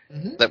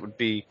 Mm-hmm. That would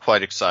be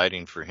quite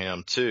exciting for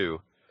him, too.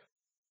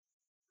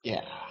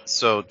 Yeah.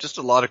 So just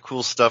a lot of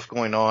cool stuff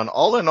going on.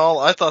 All in all,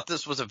 I thought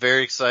this was a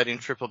very exciting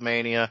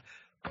TripleMania.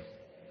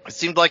 It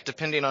seemed like,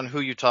 depending on who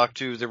you talked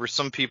to, there were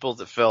some people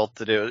that felt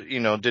that it,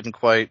 didn't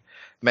quite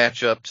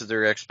match up to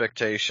their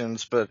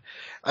expectations, but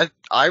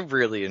I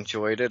really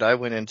enjoyed it. I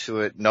went into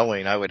it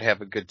knowing I would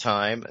have a good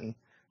time, and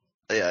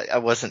I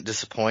wasn't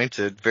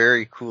disappointed.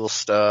 Very cool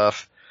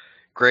stuff.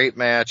 Great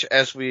match.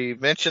 As we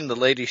mentioned, the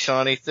Lady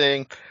Shani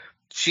thing,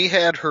 she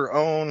had her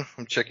own,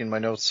 I'm checking my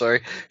notes,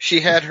 sorry. She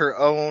had her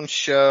own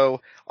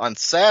show on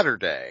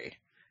Saturday.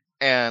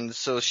 And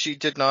so she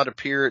did not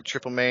appear at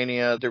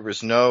TripleMania. There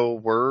was no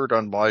word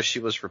on why she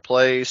was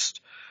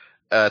replaced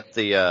at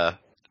in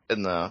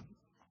the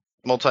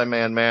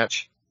multi-man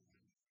match.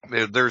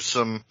 There's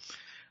some,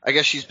 I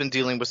guess she's been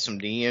dealing with some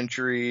knee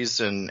injuries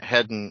and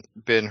hadn't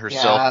been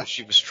herself, but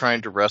she was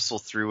trying to wrestle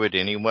through it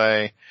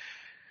anyway.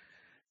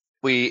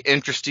 We,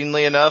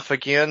 interestingly enough,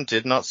 again,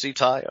 did not see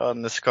Taya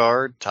on this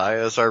card.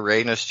 Taya is our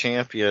Reigns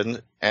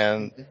champion,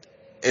 and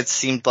it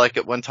seemed like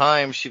at one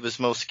time she was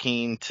most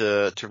keen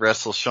to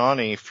wrestle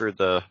Shawnee for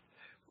the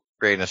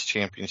Reigns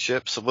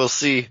championship. So we'll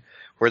see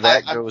where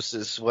that goes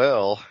as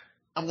well.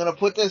 I'm going to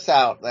put this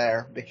out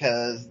there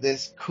because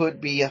this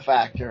could be a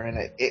factor,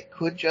 and it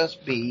could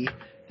just be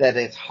that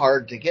it's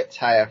hard to get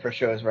Taya for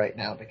shows right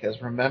now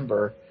because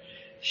remember,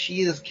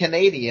 she is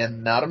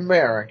Canadian, not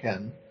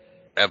American.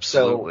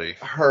 Absolutely.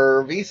 So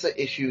her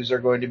visa issues are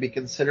going to be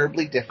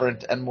considerably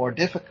different and more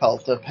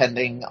difficult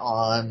depending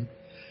on,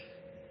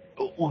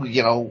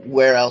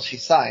 where else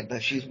she's signed.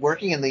 She's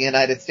working in the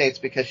United States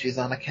because she's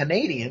on a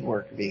Canadian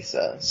work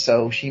visa.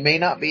 So she may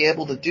not be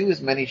able to do as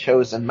many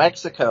shows in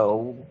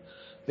Mexico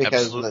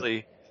because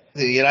the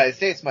United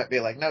States might be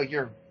like, no,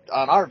 you're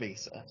on our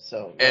visa.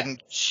 So yeah.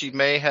 And she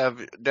may have,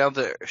 now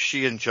that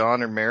she and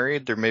John are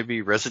married, there may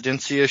be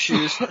residency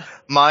issues.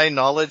 My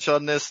knowledge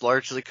on this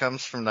largely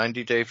comes from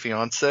 90 Day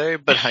Fiance,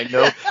 but I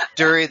know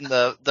during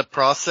the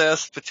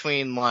process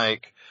between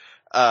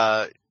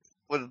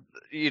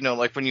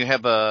when you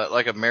have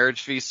a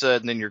marriage visa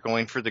and then you're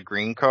going for the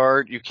green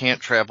card, you can't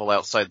travel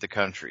outside the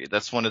country.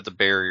 That's one of the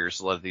barriers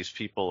a lot of these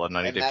people on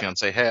 90 Day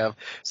Fiance have.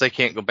 So they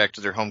can't go back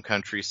to their home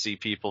country, see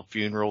people,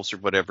 funerals or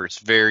whatever. It's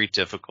very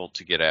difficult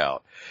to get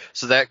out.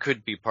 So that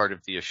could be part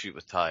of the issue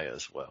with Taya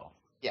as well.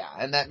 Yeah,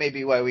 and that may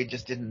be why we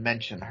just didn't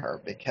mention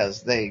her,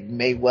 because they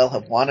may well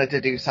have wanted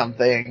to do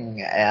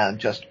something and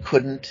just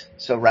couldn't.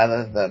 So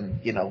rather than,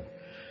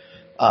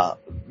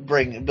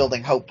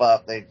 building hope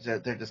up, they're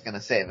just going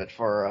to save it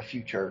for a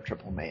future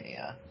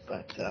TripleMania.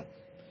 But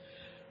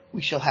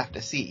we shall have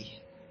to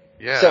see.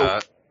 Yeah. So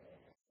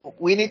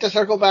we need to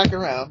circle back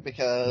around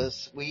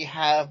because we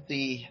have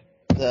the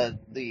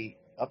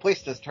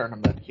Apuestas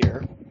tournament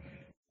here.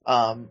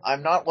 I'm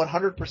not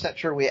 100%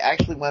 sure we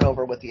actually went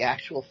over what the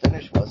actual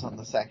finish was on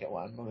the second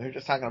one. We were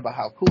just talking about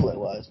how cool it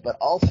was, but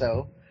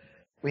also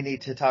we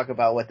need to talk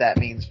about what that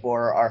means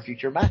for our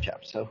future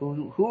matchups. So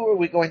who are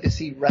we going to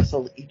see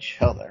wrestle each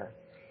other?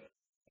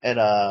 And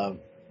I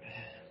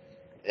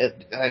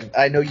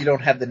know you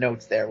don't have the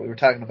notes there. We were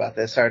talking about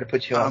this. Sorry to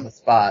put you on the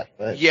spot,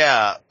 but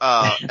yeah,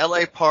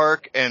 LA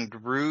Park and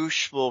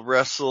Roosh will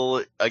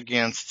wrestle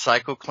against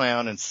Psycho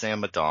Clown and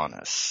Sam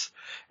Adonis.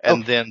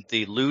 And then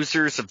the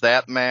losers of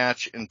that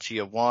match in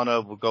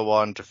Tijuana will go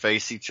on to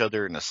face each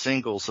other in a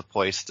singles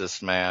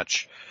Apuestas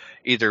match,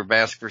 either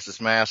mask versus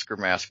mask or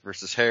mask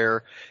versus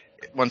hair,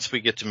 once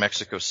we get to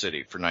Mexico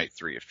City for night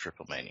 3 of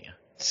TripleMania.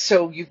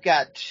 So you've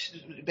got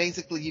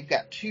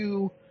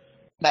two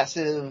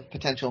massive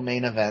potential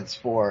main events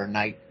for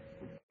night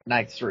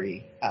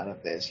 3 out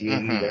of this. You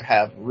either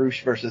have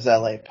Roosh versus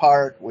LA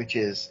Park, which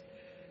is,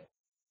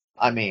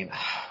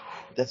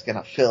 that's going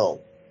to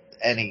fill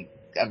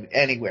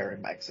anywhere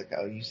in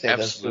Mexico. You say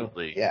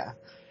absolutely, yeah,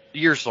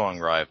 years-long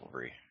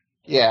rivalry.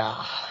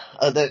 Yeah,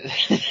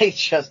 they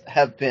just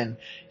have been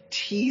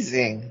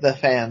teasing the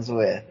fans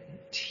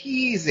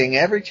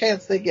every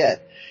chance they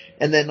get.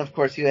 And then, of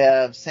course, you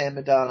have Sam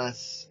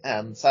Adonis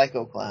and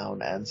Psycho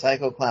Clown, and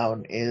Psycho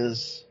Clown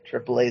is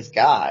AAA's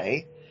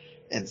guy,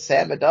 and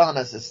Sam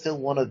Adonis is still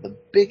one of the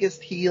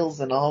biggest heels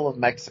in all of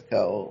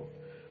Mexico.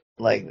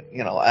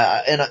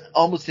 And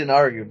almost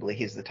inarguably,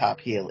 he's the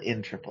top heel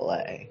in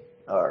AAA,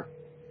 or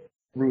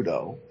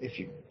Rudo, if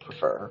you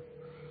prefer.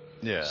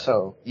 Yeah.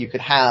 So you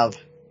could have...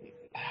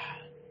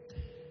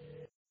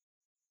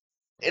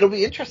 It'll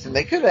be interesting.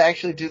 They could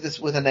actually do this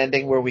with an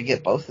ending where we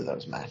get both of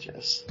those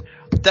matches.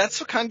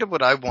 That's kind of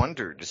what I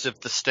wondered, is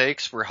if the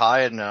stakes were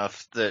high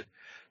enough that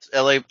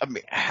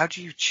how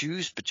do you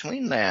choose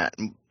between that?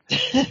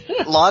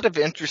 A lot of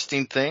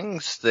interesting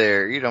things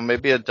there.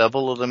 Maybe a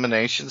double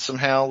elimination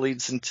somehow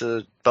leads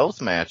into both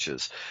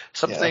matches.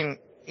 Something,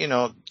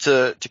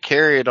 to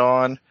carry it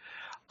on.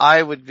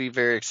 I would be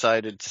very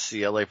excited to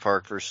see LA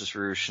Park versus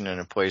Roosh in an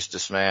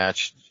Apuestas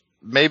match.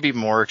 Maybe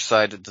more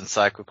excited than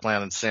Psycho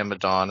Clown and Sam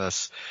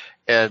Adonis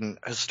in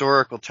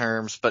historical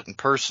terms, but in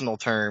personal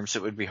terms,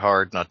 it would be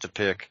hard not to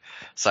pick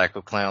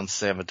Psycho Clown,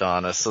 Sam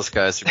Adonis. Those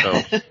guys are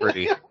both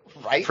pretty,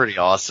 right? Pretty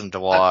awesome to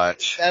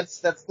watch.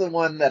 That's the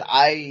one that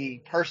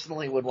I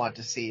personally would want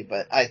to see,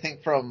 but I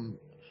think from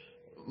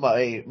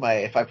my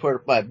if I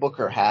put my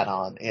Booker hat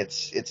on,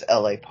 it's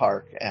LA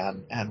Park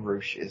and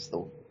Roosh is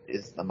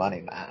the money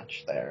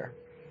match there.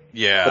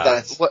 Yeah.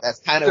 But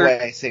that's kind of why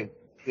I say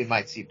we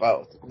might see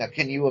both. Now,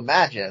 can you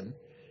imagine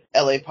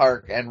LA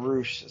Park and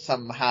Roosh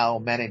somehow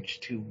manage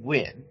to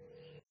win?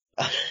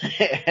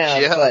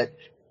 Yeah.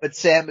 But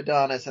Sam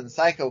Adonis and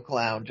Psycho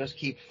Clown just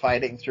keep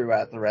fighting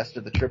throughout the rest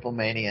of the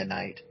TripleMania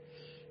night,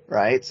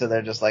 right? So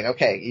they're just like,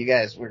 okay, you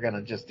guys, we're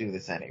gonna just do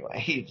this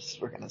anyway.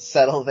 We're gonna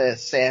settle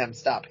this. Sam,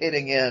 stop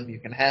hitting him. You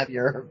can have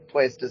your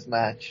Puestas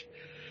match.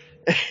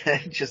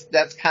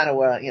 That's kind of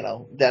what,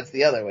 that's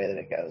the other way that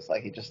it goes.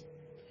 Like, he just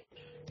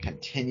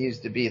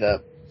continues to beat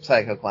up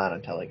Psycho Clown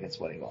until he gets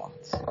what he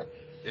wants.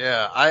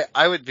 Yeah,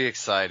 I would be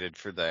excited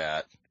for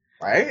that.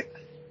 Right?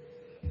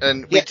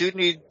 And we do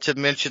need to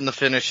mention the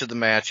finish of the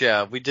match.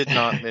 Yeah, we did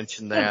not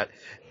mention that.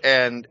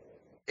 And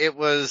it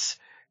was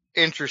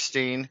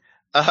interesting.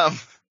 Um,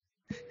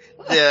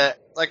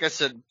 like I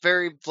said,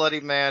 very bloody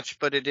match,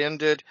 but it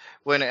ended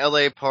when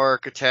LA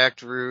Park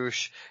attacked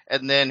Roosh,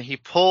 and then he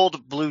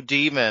pulled Blue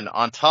Demon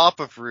on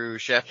top of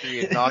Roosh after he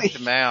had knocked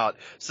him out,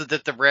 so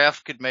that the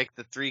ref could make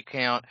the 3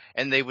 count,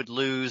 and they would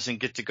lose and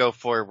get to go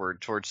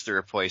forward towards the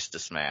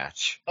Repuestas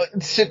match.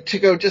 To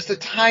go just a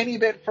tiny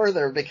bit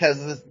further,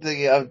 because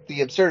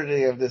the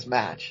absurdity of this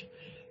match,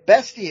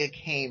 Bestia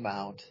came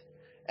out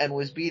and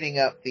was beating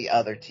up the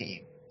other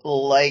team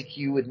like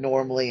you would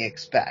normally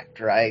expect,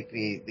 right?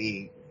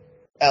 The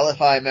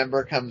LFI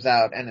member comes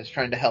out and is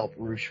trying to help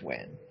Roosh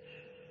win.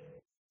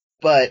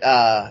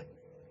 But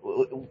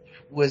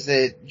was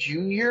it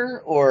Junior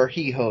or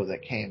Hijo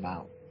that came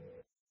out?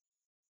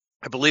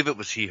 I believe it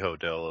was Hijo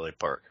de LA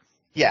Park.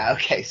 Yeah,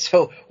 okay.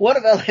 So one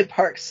of LA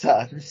Park's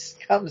sons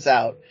comes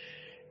out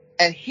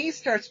and he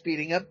starts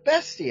beating up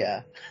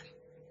Bestia.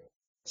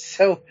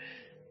 So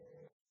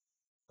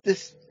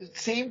this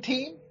same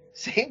team,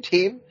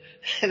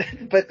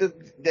 but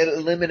that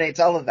eliminates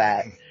all of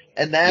that.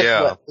 And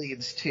that's what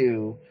leads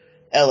to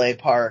LA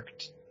Park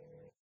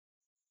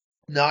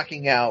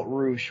knocking out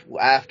Roosh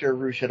after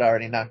Roosh had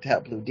already knocked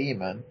out Blue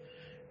Demon,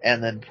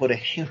 and then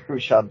putting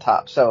Roosh on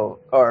top.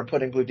 Or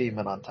putting Blue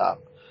Demon on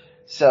top.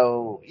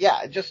 So yeah,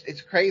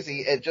 it's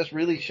crazy. It just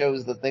really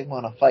shows that they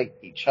want to fight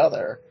each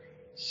other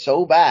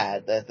so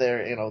bad that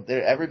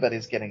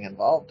everybody's getting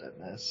involved in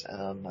this.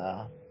 And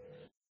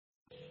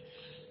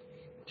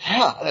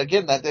yeah,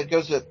 again, that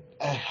goes with.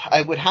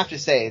 I would have to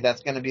say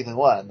that's going to be the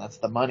one. That's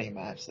the money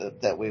match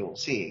that we will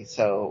see.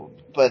 So,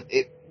 but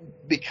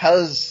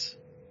because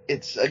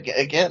it's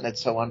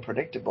so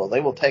unpredictable.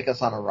 They will take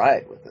us on a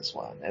ride with this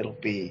one. It'll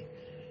be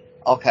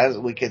all kinds.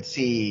 We could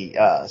see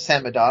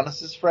Sam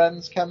Adonis's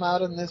friends come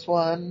out in this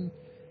one,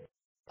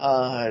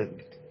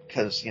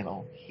 because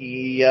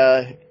he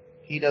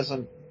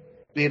doesn't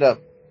beat up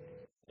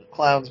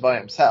clowns by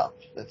himself.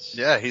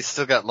 He's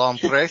still got La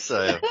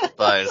Empresa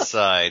by his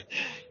side.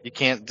 You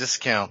can't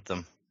discount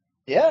them.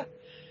 Yeah.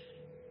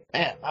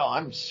 Man,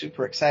 I'm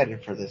super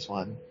excited for this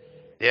one.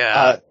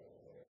 Yeah.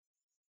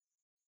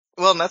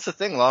 Well, and that's the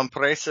thing. La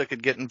Empresa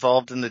could get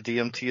involved in the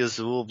DMT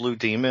Azul Blue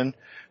Demon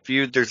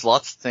feud. There's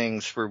lots of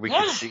things where we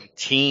could see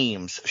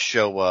teams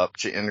show up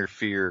to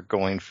interfere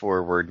going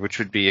forward, which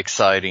would be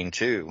exciting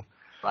too.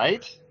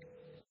 Right?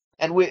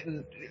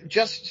 And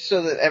just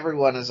so that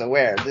everyone is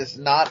aware, this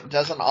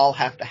doesn't all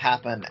have to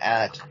happen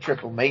at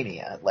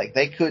TripleMania. Like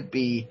they could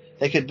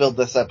build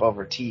this up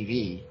over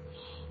TV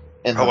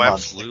in the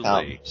months to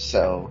come.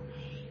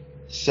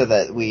 So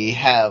that we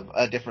have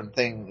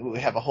we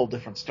have a whole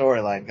different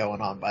storyline going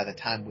on by the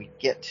time we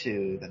get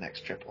to the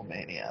next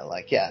TripleMania.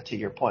 Like, yeah, to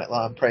your point,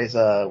 La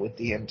Empresa with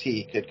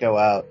DMT could go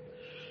out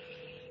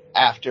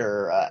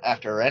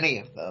after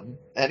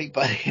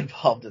anybody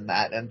involved in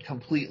that, and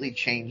completely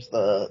change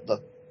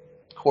the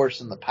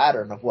course and the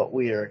pattern of what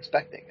we are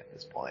expecting at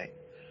this point.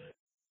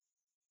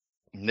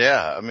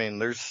 Yeah, I mean,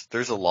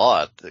 there's a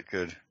lot that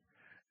could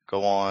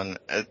go on.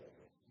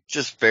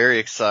 Just very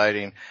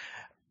exciting.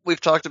 We've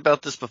talked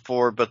about this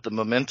before, but the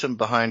momentum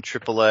behind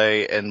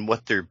AAA and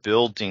what they're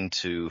building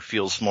to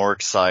feels more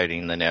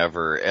exciting than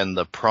ever, and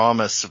the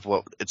promise of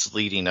what it's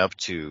leading up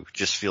to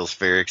just feels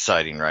very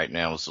exciting right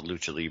now as a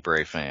Lucha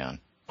Libre fan.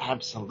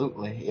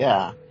 Absolutely,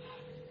 yeah.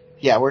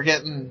 Yeah, we're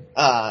getting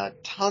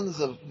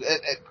tons of...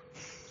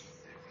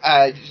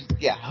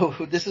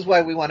 this is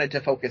why we wanted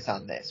to focus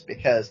on this,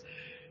 because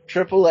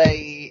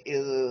AAA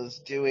is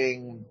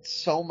doing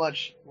so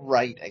much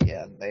right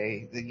again.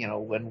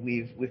 When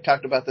we've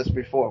talked about this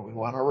before, we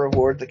want to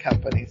reward the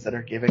companies that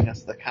are giving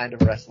us the kind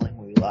of wrestling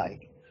we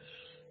like.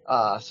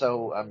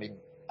 So, I mean,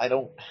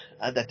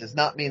 that does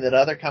not mean that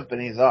other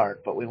companies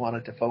aren't, but we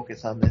wanted to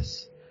focus on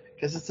this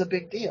because it's a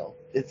big deal.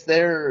 It's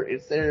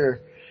their,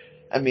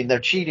 I mean, they're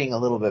cheating a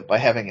little bit by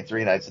having it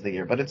 3 nights of the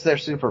year, but it's their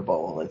Super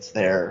Bowl. It's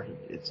their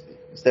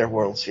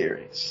World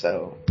Series.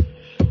 So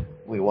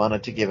we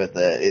wanted to give it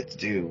its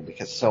due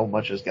because so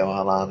much is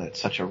going on. It's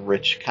such a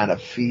rich kind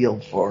of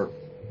field for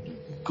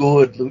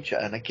good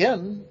lucha. And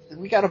again,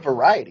 we got a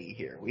variety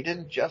here. We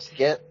didn't just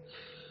get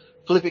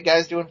flippy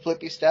guys doing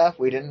flippy stuff.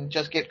 We didn't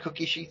just get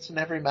cookie sheets in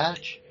every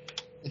match.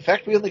 In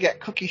fact, we only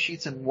got cookie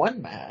sheets in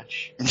one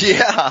match.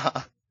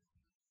 Yeah.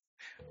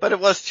 But it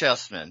was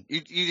Chessman.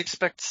 You'd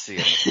expect to see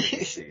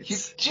him. You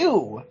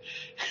do.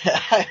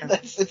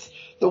 It's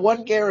the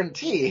one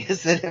guarantee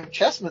is that if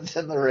Chessman's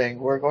in the ring,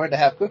 we're going to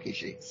have cookie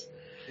sheets.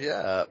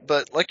 Yeah,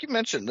 but like you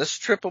mentioned, this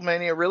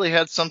TripleMania really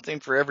had something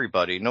for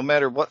everybody. No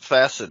matter what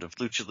facet of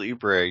Lucha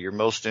Libre you're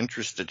most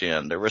interested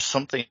in, there was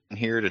something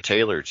here to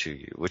tailor to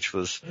you, which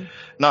was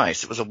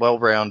nice. It was a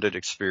well-rounded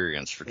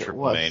experience for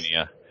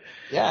TripleMania.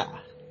 Yeah.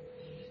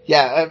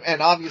 Yeah,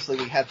 and obviously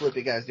we had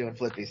flippy guys doing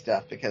flippy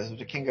stuff because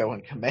Vikingo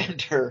and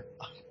Commander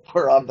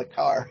were on the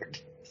card.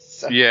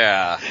 So.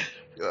 Yeah.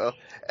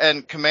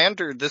 And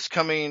Commander, this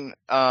coming,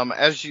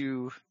 as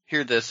you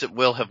hear this, it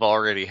will have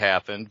already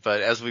happened, but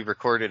as we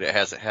recorded, it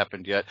hasn't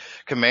happened yet.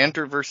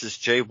 Commander versus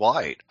Jay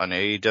White on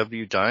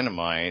AEW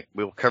Dynamite.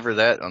 We'll cover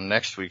that on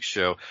next week's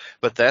show,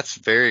 but that's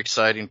very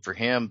exciting for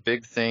him.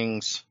 Big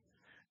things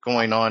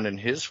going on in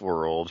his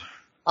world.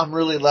 I'm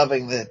really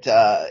loving that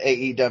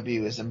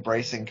AEW is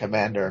embracing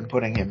Commander and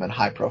putting him in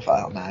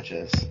high-profile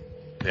matches.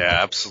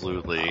 Yeah,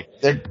 absolutely.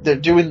 They're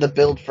doing the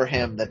build for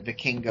him that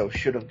Vikingo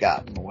should have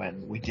gotten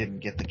when we didn't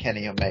get the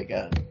Kenny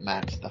Omega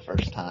match the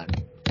first time.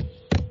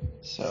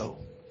 So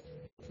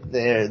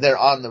they're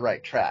on the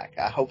right track.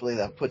 Hopefully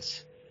that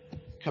puts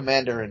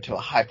Commander into a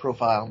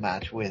high-profile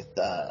match with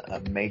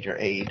a major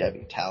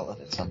AEW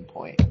talent at some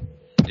point.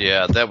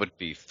 Yeah, that would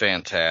be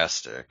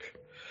fantastic.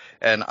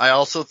 And I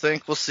also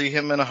think we'll see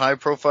him in a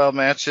high-profile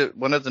match at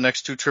one of the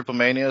next two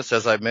TripleManias,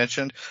 as I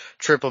mentioned.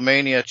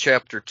 TripleMania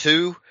Chapter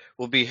 2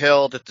 will be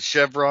held at the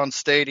Chevron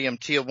Stadium,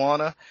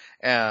 Tijuana,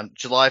 on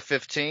July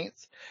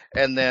 15th.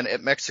 And then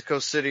at Mexico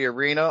City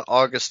Arena,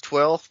 August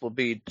 12th, will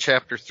be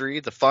Chapter 3,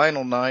 the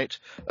final night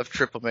of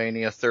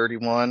TripleMania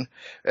 31.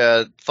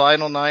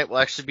 Final night will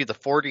actually be the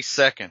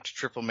 42nd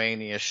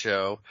TripleMania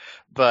show,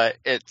 but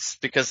it's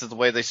because of the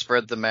way they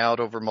spread them out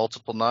over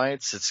multiple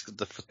nights. It's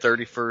the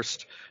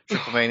 31st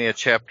TripleMania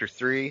Chapter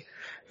 3.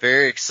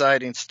 Very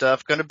exciting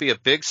stuff. Going to be a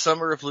big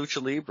summer of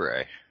Lucha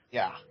Libre.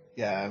 Yeah.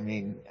 I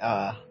mean,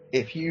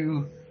 if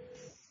you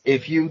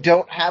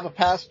don't have a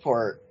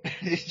passport,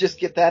 just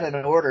get that in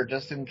order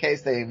just in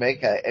case they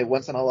make a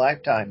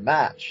once-in-a-lifetime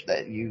match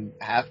that you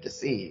have to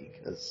see,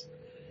 because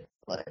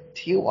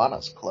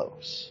Tijuana's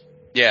close.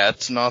 Yeah,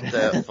 it's not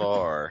that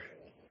far.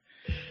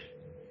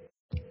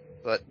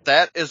 But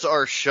that is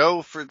our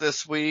show for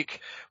this week.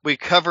 We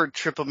covered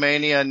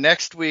TripleMania.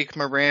 Next week,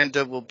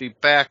 Miranda will be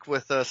back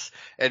with us,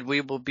 and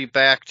we will be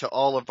back to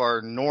all of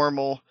our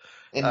normal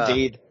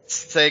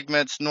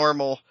segments,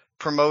 normal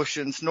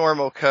promotions,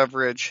 normal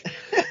coverage.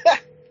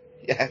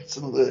 Yeah,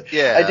 absolutely.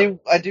 Yeah.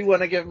 I do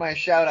want to give my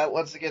shout out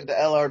once again to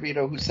El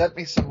Arbito, who sent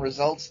me some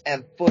results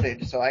and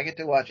footage, so I get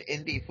to watch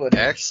indie footage.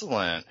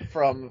 Excellent.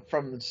 From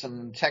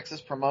some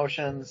Texas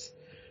promotions.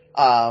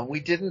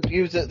 We didn't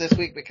use it this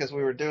week because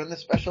we were doing the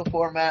special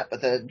format,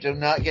 but do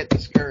not get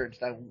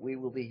discouraged. We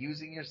will be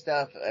using your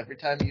stuff every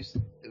time you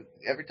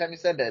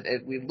send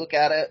it. We look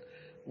at it,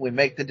 we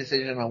make the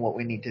decision on what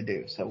we need to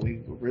do. So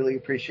we really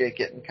appreciate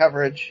getting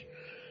coverage.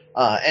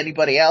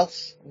 Anybody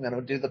else? I'm going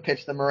to do the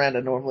pitch that Miranda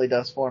normally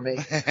does for me.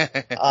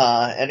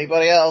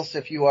 Anybody else?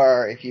 If you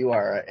are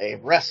a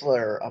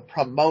wrestler, a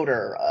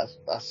promoter,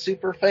 a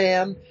super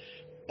fan,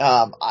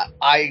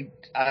 I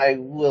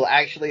will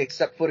actually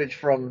accept footage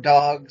from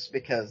dogs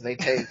because they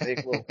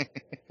will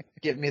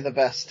give me the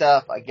best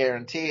stuff. I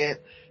guarantee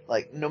it.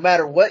 Like, no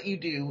matter what you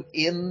do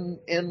in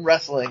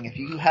wrestling, if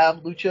you have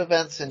lucha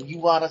events and you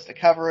want us to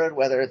cover it,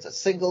 whether it's a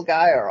single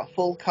guy or a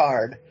full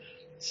card,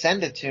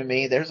 send it to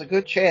me. There's a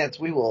good chance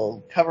we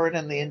will cover it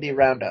in the Indie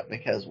Roundup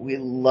because we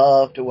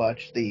love to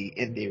watch the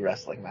indie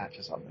wrestling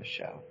matches on this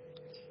show.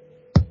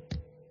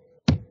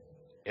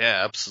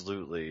 Yeah,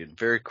 absolutely.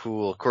 Very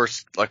cool. Of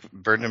course, like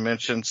Brenden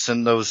mentioned,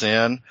 send those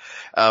in.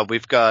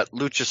 We've got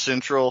Lucha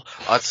Central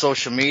on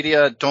social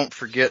media. Don't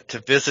forget to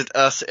visit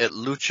us at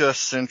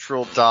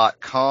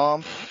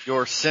luchacentral.com,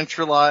 your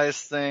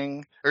centralized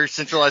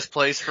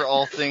place for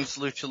all things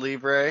Lucha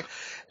Libre.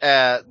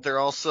 They're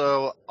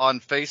also on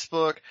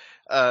Facebook.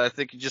 I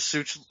think you just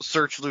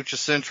search Lucha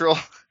Central.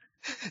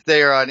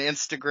 They are on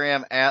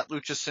Instagram at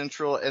Lucha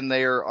Central, and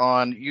they are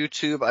on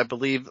YouTube, I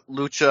believe,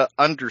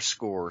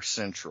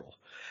 Lucha_Central.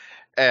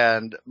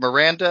 And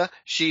Miranda,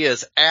 she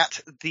is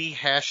at the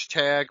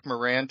hashtag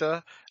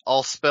Miranda,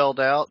 all spelled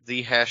out,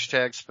 the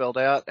hashtag spelled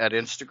out at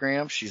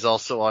Instagram. She's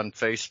also on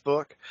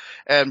Facebook.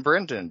 And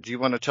Brenden, do you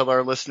want to tell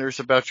our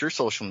listeners about your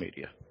social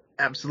media?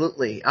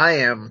 Absolutely. I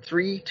am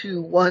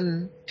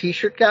 321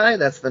 T-shirt guy.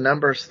 That's the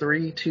numbers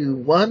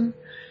 321.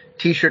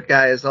 T-shirt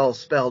guy is all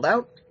spelled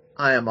out.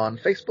 I am on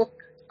Facebook.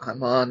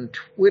 I'm on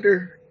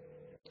Twitter.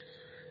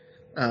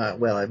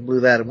 Well, I blew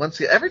that once.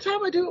 Every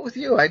time I do it with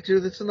you, I do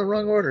this in the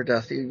wrong order,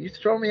 Dusty. You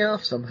throw me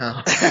off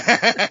somehow. So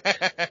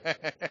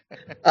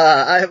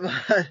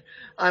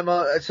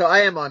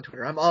I am on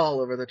Twitter. I'm all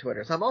over the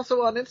Twitters. I'm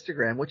also on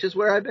Instagram, which is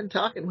where I've been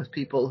talking with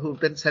people who've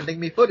been sending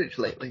me footage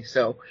lately.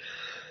 So,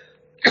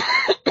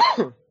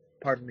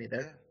 pardon me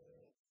there.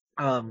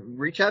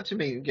 Reach out to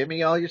me. Give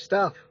me all your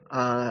stuff.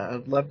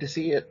 I'd love to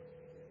see it.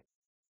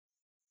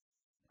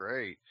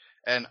 Great.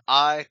 And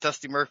I,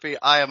 Dusty Murphy,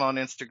 I am on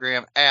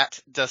Instagram at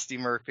Dusty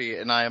Murphy,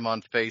 and I am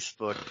on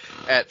Facebook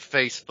at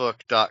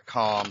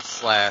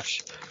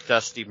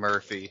facebook.com/Dusty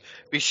Murphy.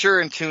 Be sure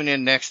and tune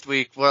in next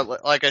week. Well,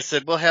 like I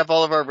said, we'll have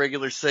all of our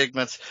regular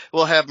segments.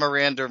 We'll have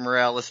Miranda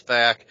Morales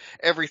back.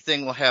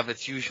 Everything will have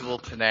its usual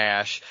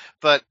panache.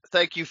 But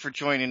thank you for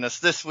joining us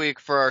this week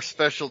for our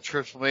special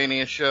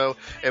TripleMania show,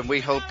 and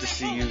we hope to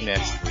see you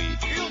next week.